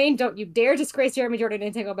 Mortmain, don't you dare disgrace Jeremy Jordan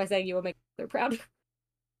and Tingle by saying you will make her proud.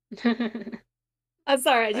 I'm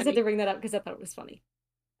sorry, I just had to bring that up because I thought it was funny.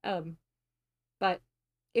 But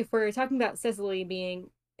if we're talking about Cecily being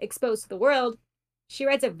exposed to the world, she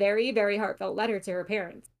writes a very, very heartfelt letter to her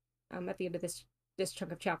parents at the end of this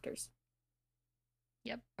chunk of chapters.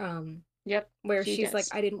 Yep. Yep. Where she's like,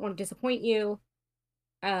 I didn't want to disappoint you.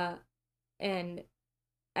 And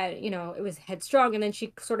it was headstrong, and then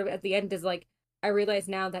she sort of at the end is like, I realize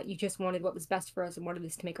now that you just wanted what was best for us and wanted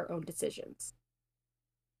us to make our own decisions.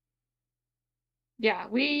 Yeah,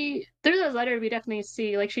 through this letter we definitely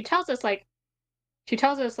see she tells us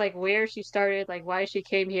where she started, why she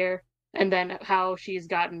came here, and then how she's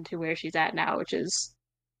gotten to where she's at now, which is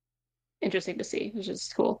interesting to see, which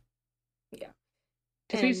is cool. Yeah.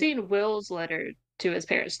 Because we've seen Will's letter to his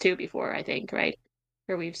parents too before, I think, right?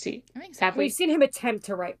 Or we've seen. I think so. We've seen him attempt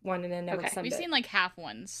to write one and then never send it. We've seen half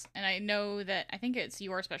ones, and I know that I think it's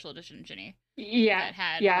your special edition, Ginny. Yeah.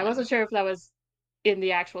 I wasn't sure if that was in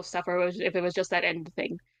the actual stuff or if it was just that end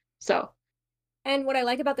thing. So. And what I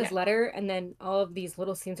like about this letter and then all of these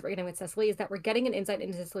little scenes that we're getting with Cecily is that we're getting an insight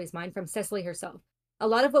into Cecily's mind from Cecily herself. A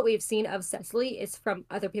lot of what we've seen of Cecily is from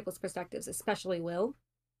other people's perspectives, especially Will.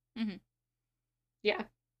 Mm-hmm. Yeah.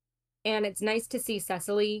 And it's nice to see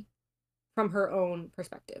Cecily from her own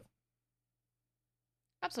perspective.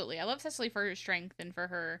 Absolutely. I love Cecily for her strength and for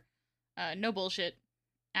her no bullshit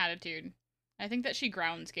attitude. I think that she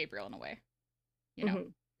grounds Gabriel in a way.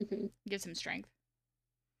 Gives him strength.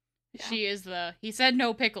 Yeah. She is he said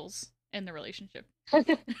no pickles in the relationship.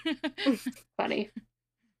 Funny.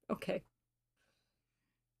 Okay.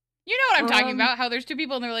 You know what I'm talking about, how there's two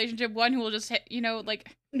people in the relationship, one who will just hit, No,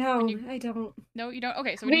 I don't. No, you don't?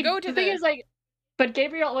 Okay, so when you go to the thing is, but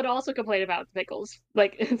Gabriel would also complain about pickles.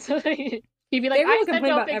 So he'd be like, I said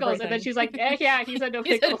no pickles, everything. And then she's like, yeah, he said no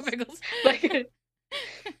pickles.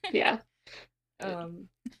 Yeah.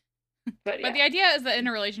 But the idea is that in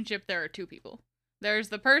a relationship, there are two people. There's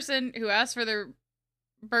the person who asks for their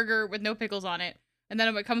burger with no pickles on it, and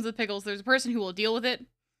then when it comes with pickles, there's a person who will deal with it, and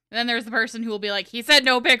then there's the person who will be like, he said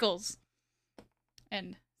no pickles.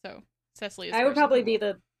 And so Cecily is. I would probably be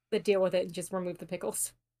the deal with it and just remove the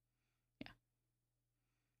pickles. Yeah.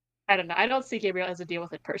 I don't know. I don't see Gabriel as a deal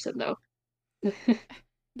with it person though.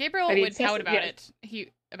 Gabriel would pout about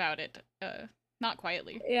it. Not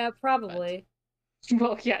quietly. Yeah, probably.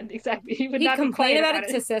 Well, yeah, exactly. He'd not complain about it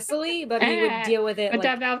to Cecily, but he would deal with it. But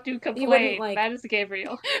that mouth do complain. That is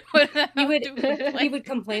Gabriel. He would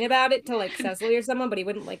complain about it to Cecily or someone, but he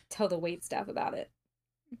wouldn't tell the wait staff about it.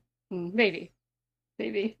 Maybe. I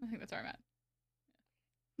think that's where I'm at.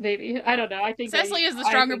 Maybe. I don't know. I think Cecily is the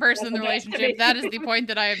stronger person in the relationship. That is the point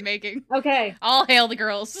that I am making. Okay. All hail the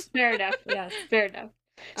girls. Fair enough. Yes. Fair enough.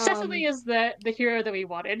 Cecily is the hero that we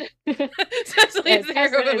wanted. Cecily is the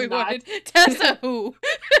hero Tessa that we is not. wanted. Tessa who?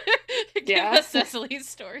 Give Yeah. us Cecily's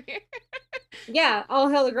story. Yeah, all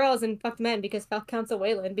hell the girls and fuck men because fuck Council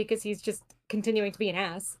Wayland because he's just continuing to be an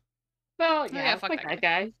ass. Well, yeah, yeah, fuck fuck that that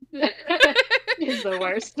guy. He's the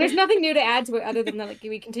worst. There's nothing new to add to it other than that, like,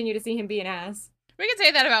 we continue to see him be an ass. We can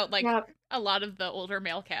say that about like Yeah. a lot of the older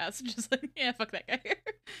male cast. Just like, yeah, fuck that guy.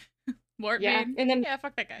 Mortmain. Yeah, and then yeah,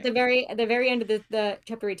 fuck that guy. At the very end of the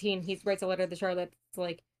chapter 18, he writes a letter to Charlotte. It's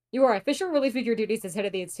like, you are officially relieved of your duties as head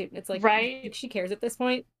of the institute. And it's like, right? she cares at this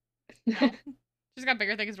point. No. She's got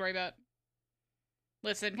bigger things to worry about.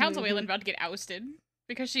 Listen, Council Mhm. Wayland about to get ousted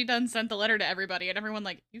because she done sent the letter to everybody and everyone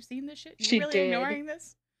like, you seen this shit? You She really did. ignoring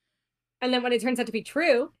this? And then when it turns out to be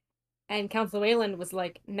true, and Council Wayland was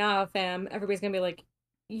like, nah, fam, everybody's gonna be like,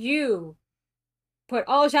 you put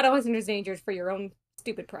all Shadow Hunters in dangers for your own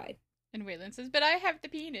stupid pride. And Wayland says, but I have the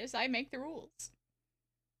penis. I make the rules.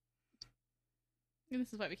 And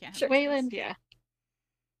this is why we can't have Wayland, yeah.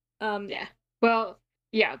 Um, Yeah. Well,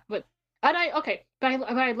 yeah, but and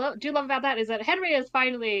what I do love about that is that Henry is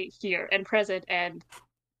finally here and present and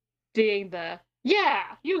being the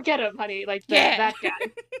you get him, honey, like that guy.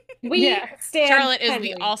 we stand Charlotte is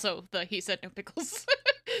Henry. also the he said no pickles.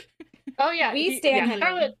 Oh yeah, We stand Henry.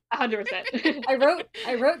 Charlotte 100%.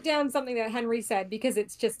 I wrote down something that Henry said because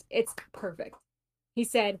it's perfect. He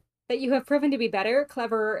said that you have proven to be better,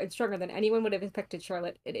 cleverer, and stronger than anyone would have expected,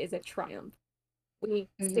 Charlotte. It is a triumph. We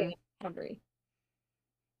stand Henry.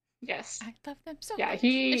 Yes. I love them so Yeah, much.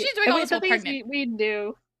 And she's doing and all we- this the while thing is, pregnant. we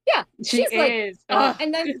knew. Yeah, She she's like, is.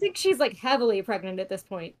 and I think she's like heavily pregnant at this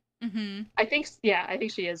point. Mm-hmm. I think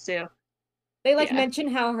she is too. They mention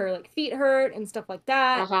how her like feet hurt and stuff like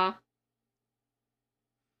that.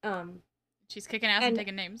 She's kicking ass and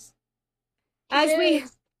taking names.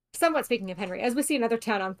 Somewhat speaking of Henry, as we see another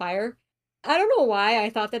town on fire, I don't know why I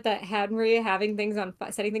thought that Henry having things on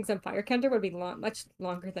setting things on fire counter would be much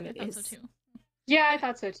longer than it is. I thought so too. Yeah, I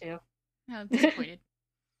thought so too. I'm disappointed.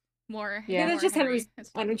 More. Yeah, more it's just Henry.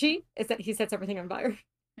 Henry's energy is that he sets everything on fire.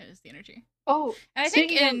 It is the energy. Oh, and I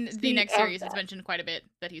think in the next series it's mentioned quite a bit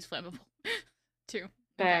that he's flammable too.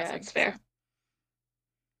 That's fair. So.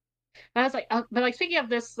 I was like, but like speaking of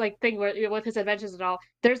this like thing where with his adventures and all,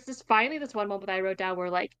 there's this one moment I wrote down where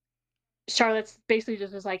like Charlotte's basically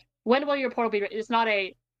just was like, when will your portal be ready? It's not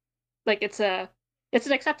a like it's an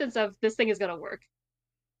acceptance of this thing is gonna work.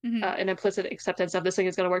 Mm-hmm. An implicit acceptance of this thing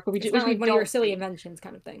is gonna work, but it's not like one of your silly inventions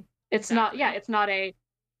kind of thing. It's not. Yeah, it's not a.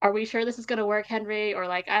 Are we sure this is gonna work, Henry? Or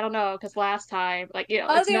like I don't know, because last time, like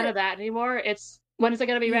it's none of that anymore. It's when is it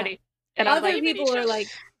gonna be ready? And other people are like,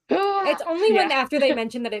 it's only when after they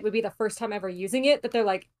mention that it would be the first time ever using it that they're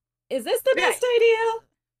like, is this the best idea?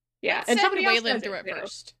 Yeah, and somebody else Wayland through it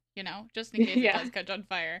first, just in case it does catch on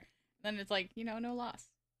fire. Then it's like no loss.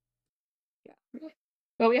 Yeah.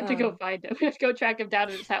 Well, we have to go find him. We have to go track him down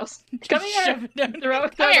at his house. Come here! Throw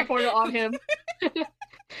Come the portal on him.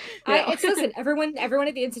 Listen, everyone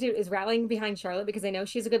at the Institute is rallying behind Charlotte because they know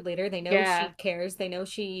she's a good leader. They know she cares. They know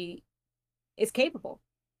she is capable.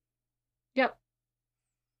 Yep.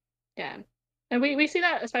 Yeah. And we see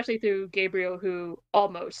that especially through Gabriel, who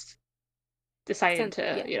almost decided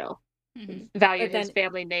to, value his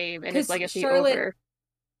family name and his legacy over.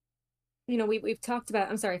 We've talked about,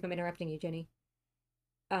 I'm sorry if I'm interrupting you, Jenny.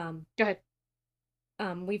 Go ahead.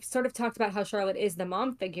 We've sort of talked about how Charlotte is the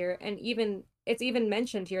mom figure, and it's even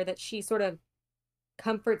mentioned here that she sort of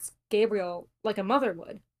comforts Gabriel like a mother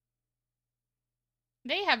would.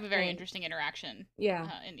 They have a very interesting interaction. Yeah.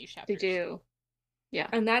 In these chapters. They do. Yeah.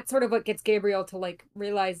 And that's sort of what gets Gabriel to like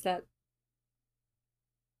realize that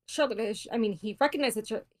Charlotte is, he recognizes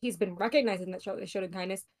that he's been recognizing that Charlotte is showing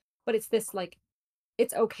kindness, but it's this like,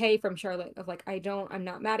 it's okay from Charlotte of like, I'm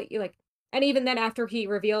not mad at you. Like, and even then after he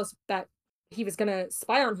reveals that he was gonna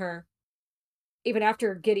spy on her, even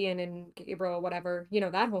after Gideon and Gabriel, whatever,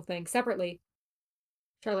 that whole thing separately,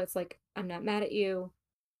 Charlotte's like, I'm not mad at you.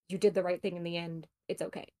 You did the right thing in the end. It's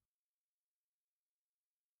okay.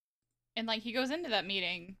 And like he goes into that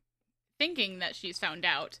meeting thinking that she's found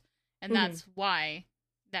out, and that's why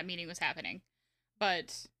that meeting was happening.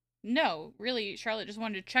 But no, really, Charlotte just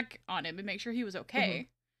wanted to check on him and make sure he was okay.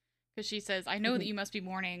 Because she says, I know that you must be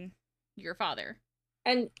mourning your father.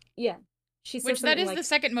 And yeah. She says which that is the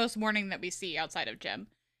second most mourning that we see outside of Jem,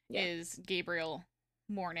 is Gabriel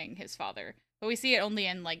mourning his father. But we see it only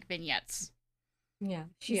in like vignettes. Yeah.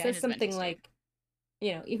 She says something like,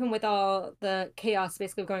 even with all the chaos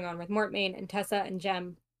basically going on with Mortmain and Tessa and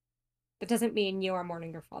Jem, that doesn't mean you are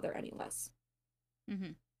mourning your father any less.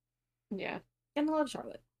 Yeah. And I love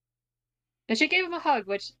Charlotte. And she gave him a hug,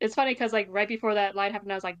 which is funny because like right before that line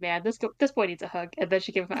happened, I was like, man, this boy needs a hug. And then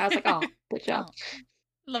she gave him. I was like, oh, good job,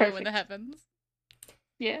 Oh, love it when that perfect. happens.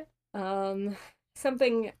 Yeah.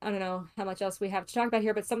 Something, I don't know how much else we have to talk about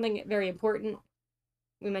here, but something very important.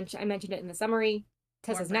 I mentioned it in the summary.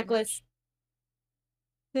 Tessa's necklace.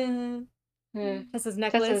 Tessa's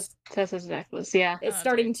necklace. Tessa's necklace. Yeah. It's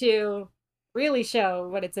starting to really show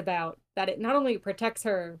what it's about. That it not only protects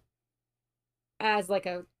her as like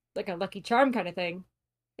a lucky charm kind of thing,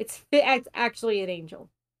 it's actually an angel.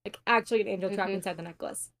 Like actually an angel trapped inside the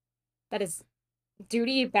necklace. That is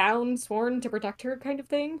duty bound, sworn to protect her kind of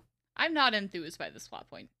thing. I'm not enthused by this plot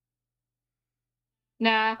point.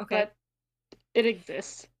 Nah, okay. But it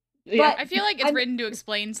exists. Yeah. But I feel like it's written to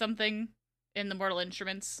explain something in the Mortal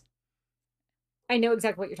Instruments. I know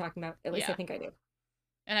exactly what you're talking about. At least I think I do.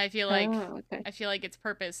 And I feel like I feel like its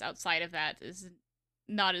purpose outside of that is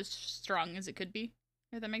not as strong as it could be.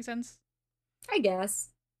 If that makes sense. I guess.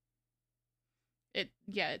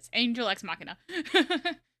 It's Angel Ex Machina.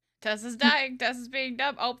 Tessa's dying. Tessa's being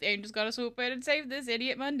dumb. Oh, the angel's gotta swoop in and save this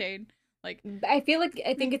idiot mundane. Like, I think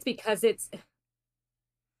it's because it's.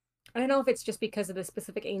 I don't know if it's just because of the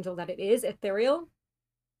specific angel that it is ethereal.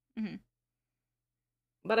 Mm-hmm.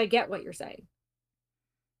 But I get what you're saying.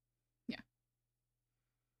 Yeah.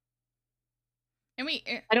 And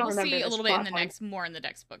I don't we'll remember see a little bit in the point. more in the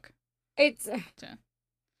next book. It's.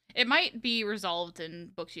 It might be resolved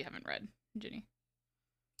in books you haven't read, Ginny.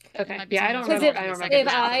 Okay. Yeah, I don't remember. I don't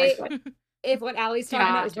remember. If what Allie's talking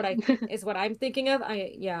about is what I'm thinking of,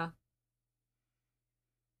 Okay.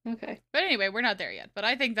 But anyway, we're not there yet. But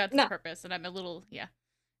I think that's the purpose, and I'm a little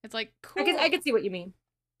It's like cool. I can see what you mean.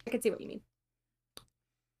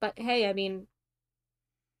 But hey, I mean,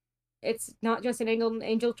 it's not just an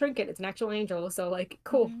angel trinket; it's an actual angel. So like,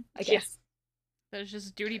 cool, I guess. That is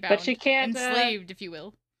just duty bound, but she can't enslaved, if you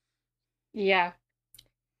will. Yeah.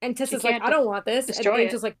 And Tessa's like, I don't want this. And the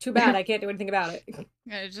angel's like, too bad, I can't do anything about it. And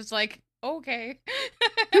it's just like, okay.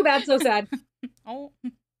 Too bad, so sad. Oh,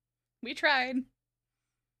 we tried.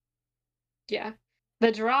 Yeah.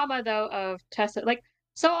 The drama though of Tessa, like,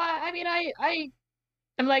 so I mean, I'm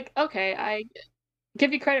like, okay, I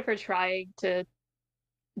give you credit for trying to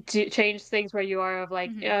change things where you are of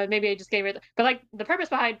like, maybe I just gave her, but like the purpose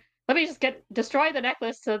behind, let me just destroy the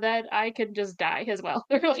necklace so that I can just die as well.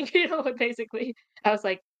 Like, basically, I was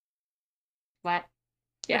like, what?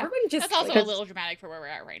 Yeah. That's also a little dramatic for where we're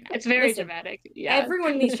at right now. It's very dramatic. Yeah.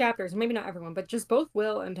 Everyone in these chapters, maybe not everyone, but just both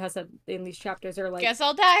Will and Tessa in these chapters are like, guess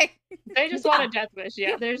I'll die. They just want a death wish.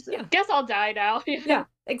 Yeah. Guess I'll die now. Yeah,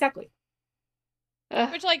 exactly.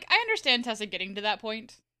 Which, like, I understand Tessa getting to that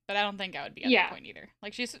point, but I don't think I would be at that point either.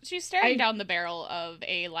 Like, she's staring down the barrel of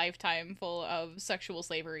a lifetime full of sexual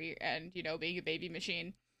slavery and, being a baby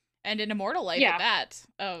machine. And an immortal life at that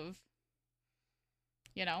of,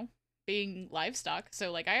 being livestock.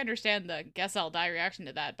 So, like, I understand the guess I'll die reaction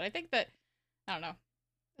to that, but I think that, I don't know.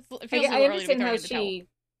 It feels a little early to be throwing in the towel.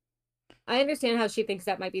 I understand how she thinks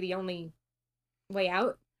that might be the only way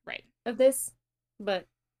out right of this, but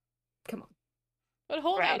come on. But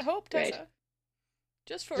hold out hope, Tessa.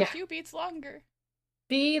 Just for a few beats longer.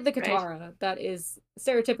 Be the Katara that is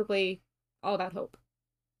stereotypically all about hope.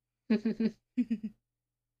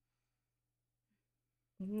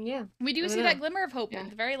 Yeah. We do see that glimmer of hope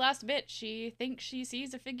at the very last bit. She thinks she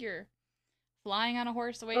sees a figure flying on a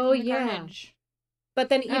horse away from the carnage. But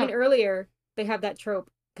then even earlier, they have that trope,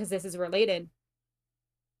 because this is related,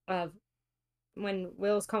 of when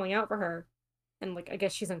Will's calling out for her, and like I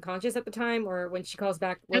guess she's unconscious at the time, or when she calls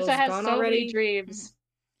back, Will's gone already. Many dreams.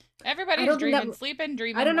 Everybody's dreaming, sleeping,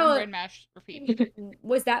 dreaming. I don't know. Mash, repeat.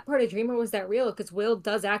 Was that part a dream or was that real? Because Will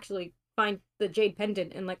does actually find the jade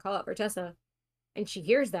pendant and like call out for Tessa, and she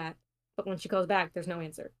hears that, but when she calls back, there's no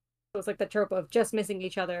answer. So it's like the trope of just missing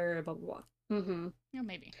each other, blah blah blah. Mm-hmm. Yeah,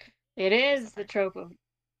 maybe it is the trope of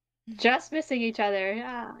just missing each other.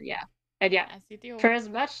 Yeah. And for as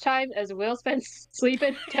much time as Will spends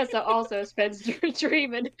sleeping, Tessa also spends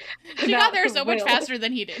dreaming. She got there so much faster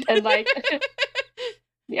than he did. And like,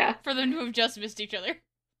 yeah. For them to have just missed each other.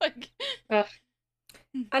 Like,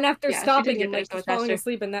 and after stopping and like falling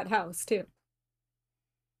asleep in that house too.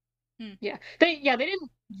 Yeah. They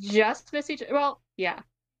didn't just miss each other. Well, yeah.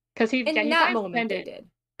 Because in that moment they did.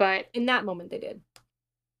 But in that moment they did.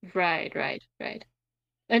 Right.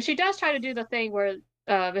 And she does try to do the thing where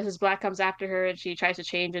Mrs. Black comes after her and she tries to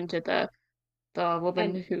change into the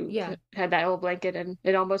woman who had that old blanket, and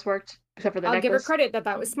it almost worked, except for the necklace. I'll give her credit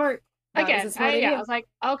that was smart. Again, I was like,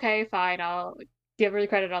 okay, fine, I'll give her the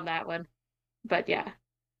credit on that one. But yeah.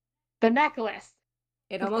 The necklace.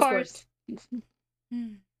 It almost worked.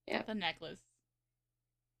 Yeah. The necklace.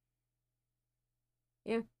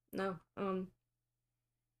 No.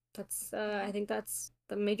 That's I think that's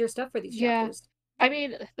the major stuff for these Yeah. chapters. I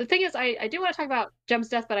mean, the thing is, I do want to talk about Jem's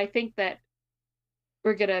death, but I think that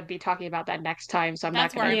we're gonna be talking about that next time, so I'm not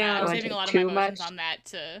That's where gonna I'm at. I'm go saving into a lot of my too emotions much. on that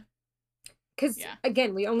to Because Yeah.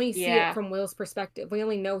 again, we only see Yeah. it from Will's perspective. We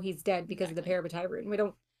only know he's dead because Exactly. of the parabatai rune. We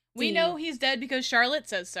don't. We see know he's dead because Charlotte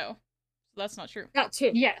says so. That's not true. that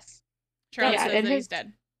too. Yes. Charlotte Yeah, says and that he's his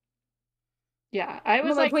dead. I Well,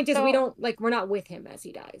 was my like, point is, we so don't we're not with him as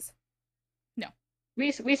he dies.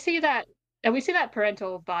 we see that, and we see that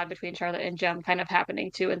parental bond between Charlotte and Jem kind of happening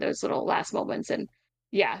too in those little last moments. And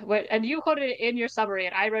yeah, and you quoted it in your summary,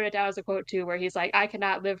 and I wrote it down as a quote too, where he's like, "I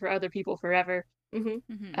cannot live for other people forever.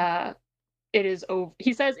 Mm-hmm. Uh, it is over."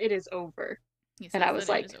 He says, "It is over," He and says I that was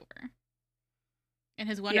it like, is over. And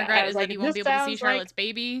his one "Yeah." I regret was is that like, he won't "This be able to see sounds like, Charlotte's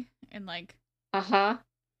baby. And like, uh-huh,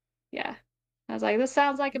 yeah." I was like, "This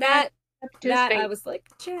sounds like a man That to his I fate." was like,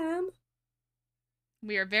 Jam.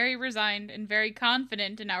 we are very resigned and very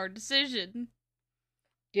confident in our decision.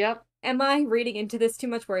 Yep. Am I reading into this too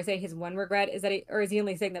much? Where I say his one regret is that or is he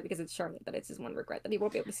only saying that because it's Charlotte that it's his one regret that he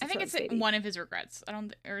won't be able to see I think Charlotte's it's baby? one of his regrets.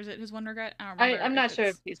 Or is it his one regret? I don't remember. I'm not sure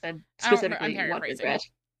if it's... he said I don't remember. specifically I'm one paraphrasing. regret.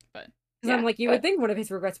 But Because I'm like, you would think one of his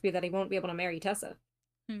regrets would be that he won't be able to marry Tessa.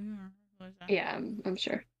 Yeah, I'm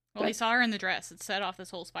sure. Well, he saw her in the dress. It set off this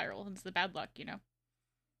whole spiral. It's the bad luck, you know.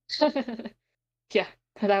 Yeah,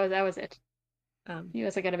 that was it. Um, He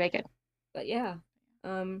wasn't gonna make it. but yeah.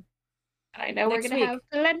 I know we're Next gonna week. have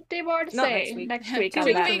plenty more to Not say next week. 2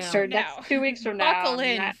 weeks 2 on weeks that. from now. Or next 2 weeks from now. Buckle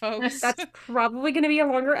in, Yeah. folks. That's probably going to be a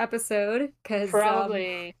longer episode because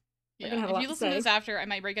Probably. we're gonna have a if lot you to listen to say. this after, I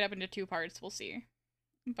might break it up into 2 parts. We'll see.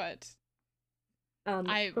 But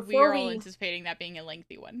we before are all anticipating that being a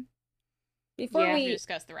lengthy one. Before Yeah. To we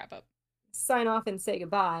discuss the wrap up. sign off and say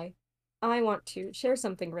goodbye, I want to share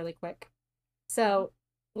something really quick. So,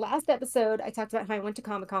 last episode, I talked about how I went to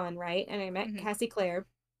Comic-Con, right? And I met Cassie Clare.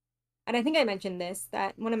 And I think I mentioned this,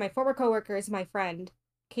 that one of my former coworkers, my friend,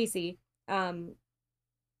 Casey,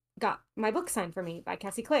 got my book signed for me by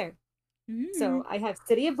Cassie Clare. So, I have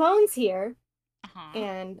City of Bones here.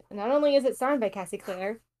 And not only is it signed by Cassie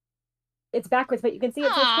Clare, it's backwards, but you can see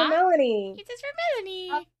it says for Melanie. It says for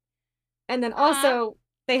Melanie. And then also,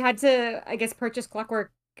 they had to, I guess, purchase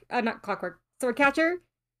Clockwork, not Clockwork, Swordcatcher.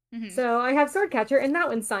 So I have Swordcatcher, and that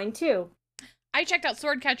one's signed too. I checked out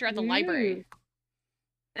Swordcatcher at the library.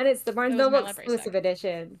 And it's the Barnes Noble exclusive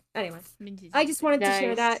edition. Anyway, I just wanted to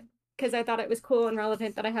share that because I thought it was cool and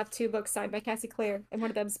relevant that I have 2 books signed by Cassie Clare, and one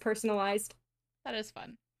of them's personalized. That is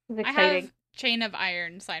fun. Exciting. I have Chain of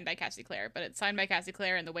Iron signed by Cassie Clare, but it's signed by Cassie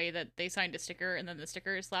Clare in the way that they signed a sticker and then the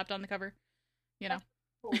sticker is slapped on the cover. You know?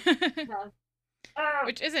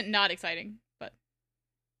 Which isn't not exciting, but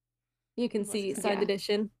you can see signed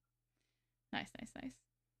edition. Nice.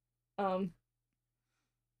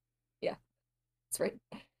 Yeah. That's right.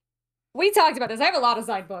 We talked about this. I have a lot of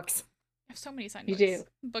signed books. I have so many signed books. You do.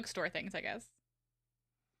 Bookstore things, I guess.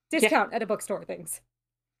 Discount at a bookstore things.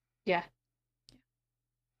 Yeah.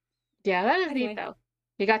 Yeah, that is neat though.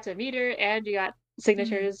 You got to meet her and you got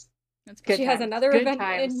signatures. That's good. She has another event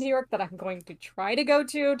in New York that I'm going to try to go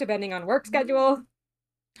to, depending on work schedule.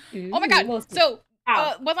 Oh my god! So,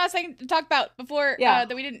 one last thing to talk about before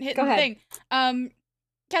that we didn't hit the thing.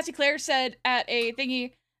 Cassie Clare said at a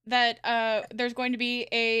thingy that there's going to be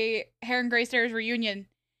a Hair and Grey Stairs reunion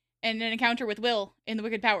and an encounter with Will in the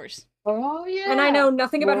Wicked Powers. Oh yeah. And I know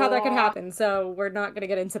nothing about how that could happen, so we're not going to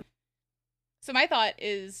get into. So my thought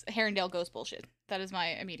is Herondale ghost bullshit. That is my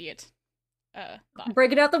immediate thought.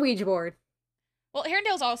 Break it out the Ouija board. Well,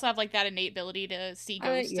 Herondales also have like that innate ability to see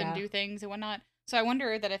ghosts and do things and whatnot. So I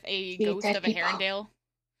wonder that if a ghost of a Herondale.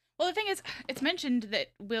 Well, the thing is, it's mentioned that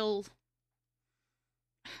Will.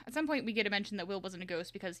 At some point, we get a mention that Will wasn't a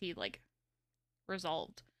ghost because he like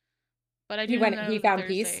resolved. But I do know he found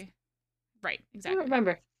peace. Right, exactly. I don't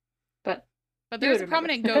remember, but there's a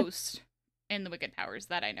prominent ghost in the Wicked Powers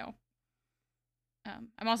that I know.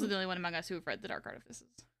 I'm also the only one among us who have read the Dark Artifices,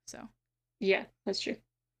 so. Yeah, that's true.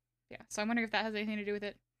 Yeah, so I'm wondering if that has anything to do with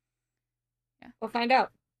it. Yeah. We'll find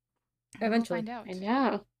out. Eventually. We'll find out. I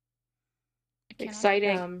know.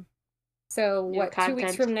 Exciting. So what, 2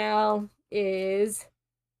 weeks from now is...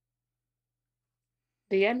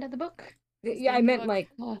 the end of the book? Yeah, I meant like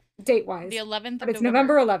date-wise. The 11th but it's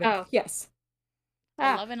November 11th. Oh. Yes.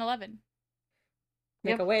 11/11.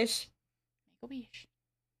 Make a wish. Make a wish.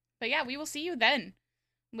 But yeah, we will see you then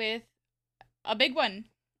with a big one.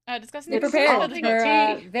 Discussing prepared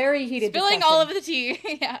for very heated spilling discussion. all of the tea.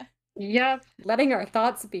 Yeah. Yep. Letting our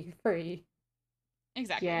thoughts be free.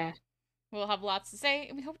 Exactly. Yeah. We'll have lots to say,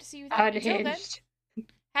 and we hope to see you then. Until then,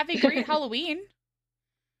 have a great Halloween.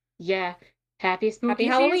 Yeah. Happy spooky Happy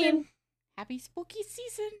Halloween. season. Happy spooky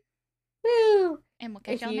season. Woo! And we'll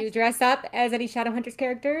catch If y'all you next dress up as any Shadowhunters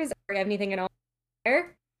characters or anything at all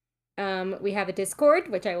there, we have a Discord,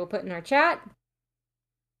 which I will put in our chat.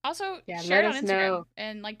 Also, Yeah, share let it on us Instagram know.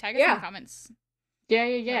 and like tag us in Yeah. the comments.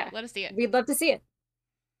 Yeah. Let us see it. We'd love to see it.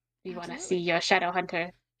 We want to Absolutely. see your shadow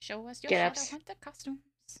hunter. Show us your Get Shadow ups. Hunter costumes.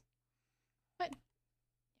 But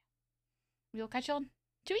we'll catch y'all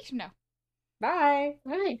 2 weeks from now. Bye.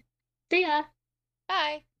 All right. See ya.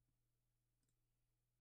 Bye.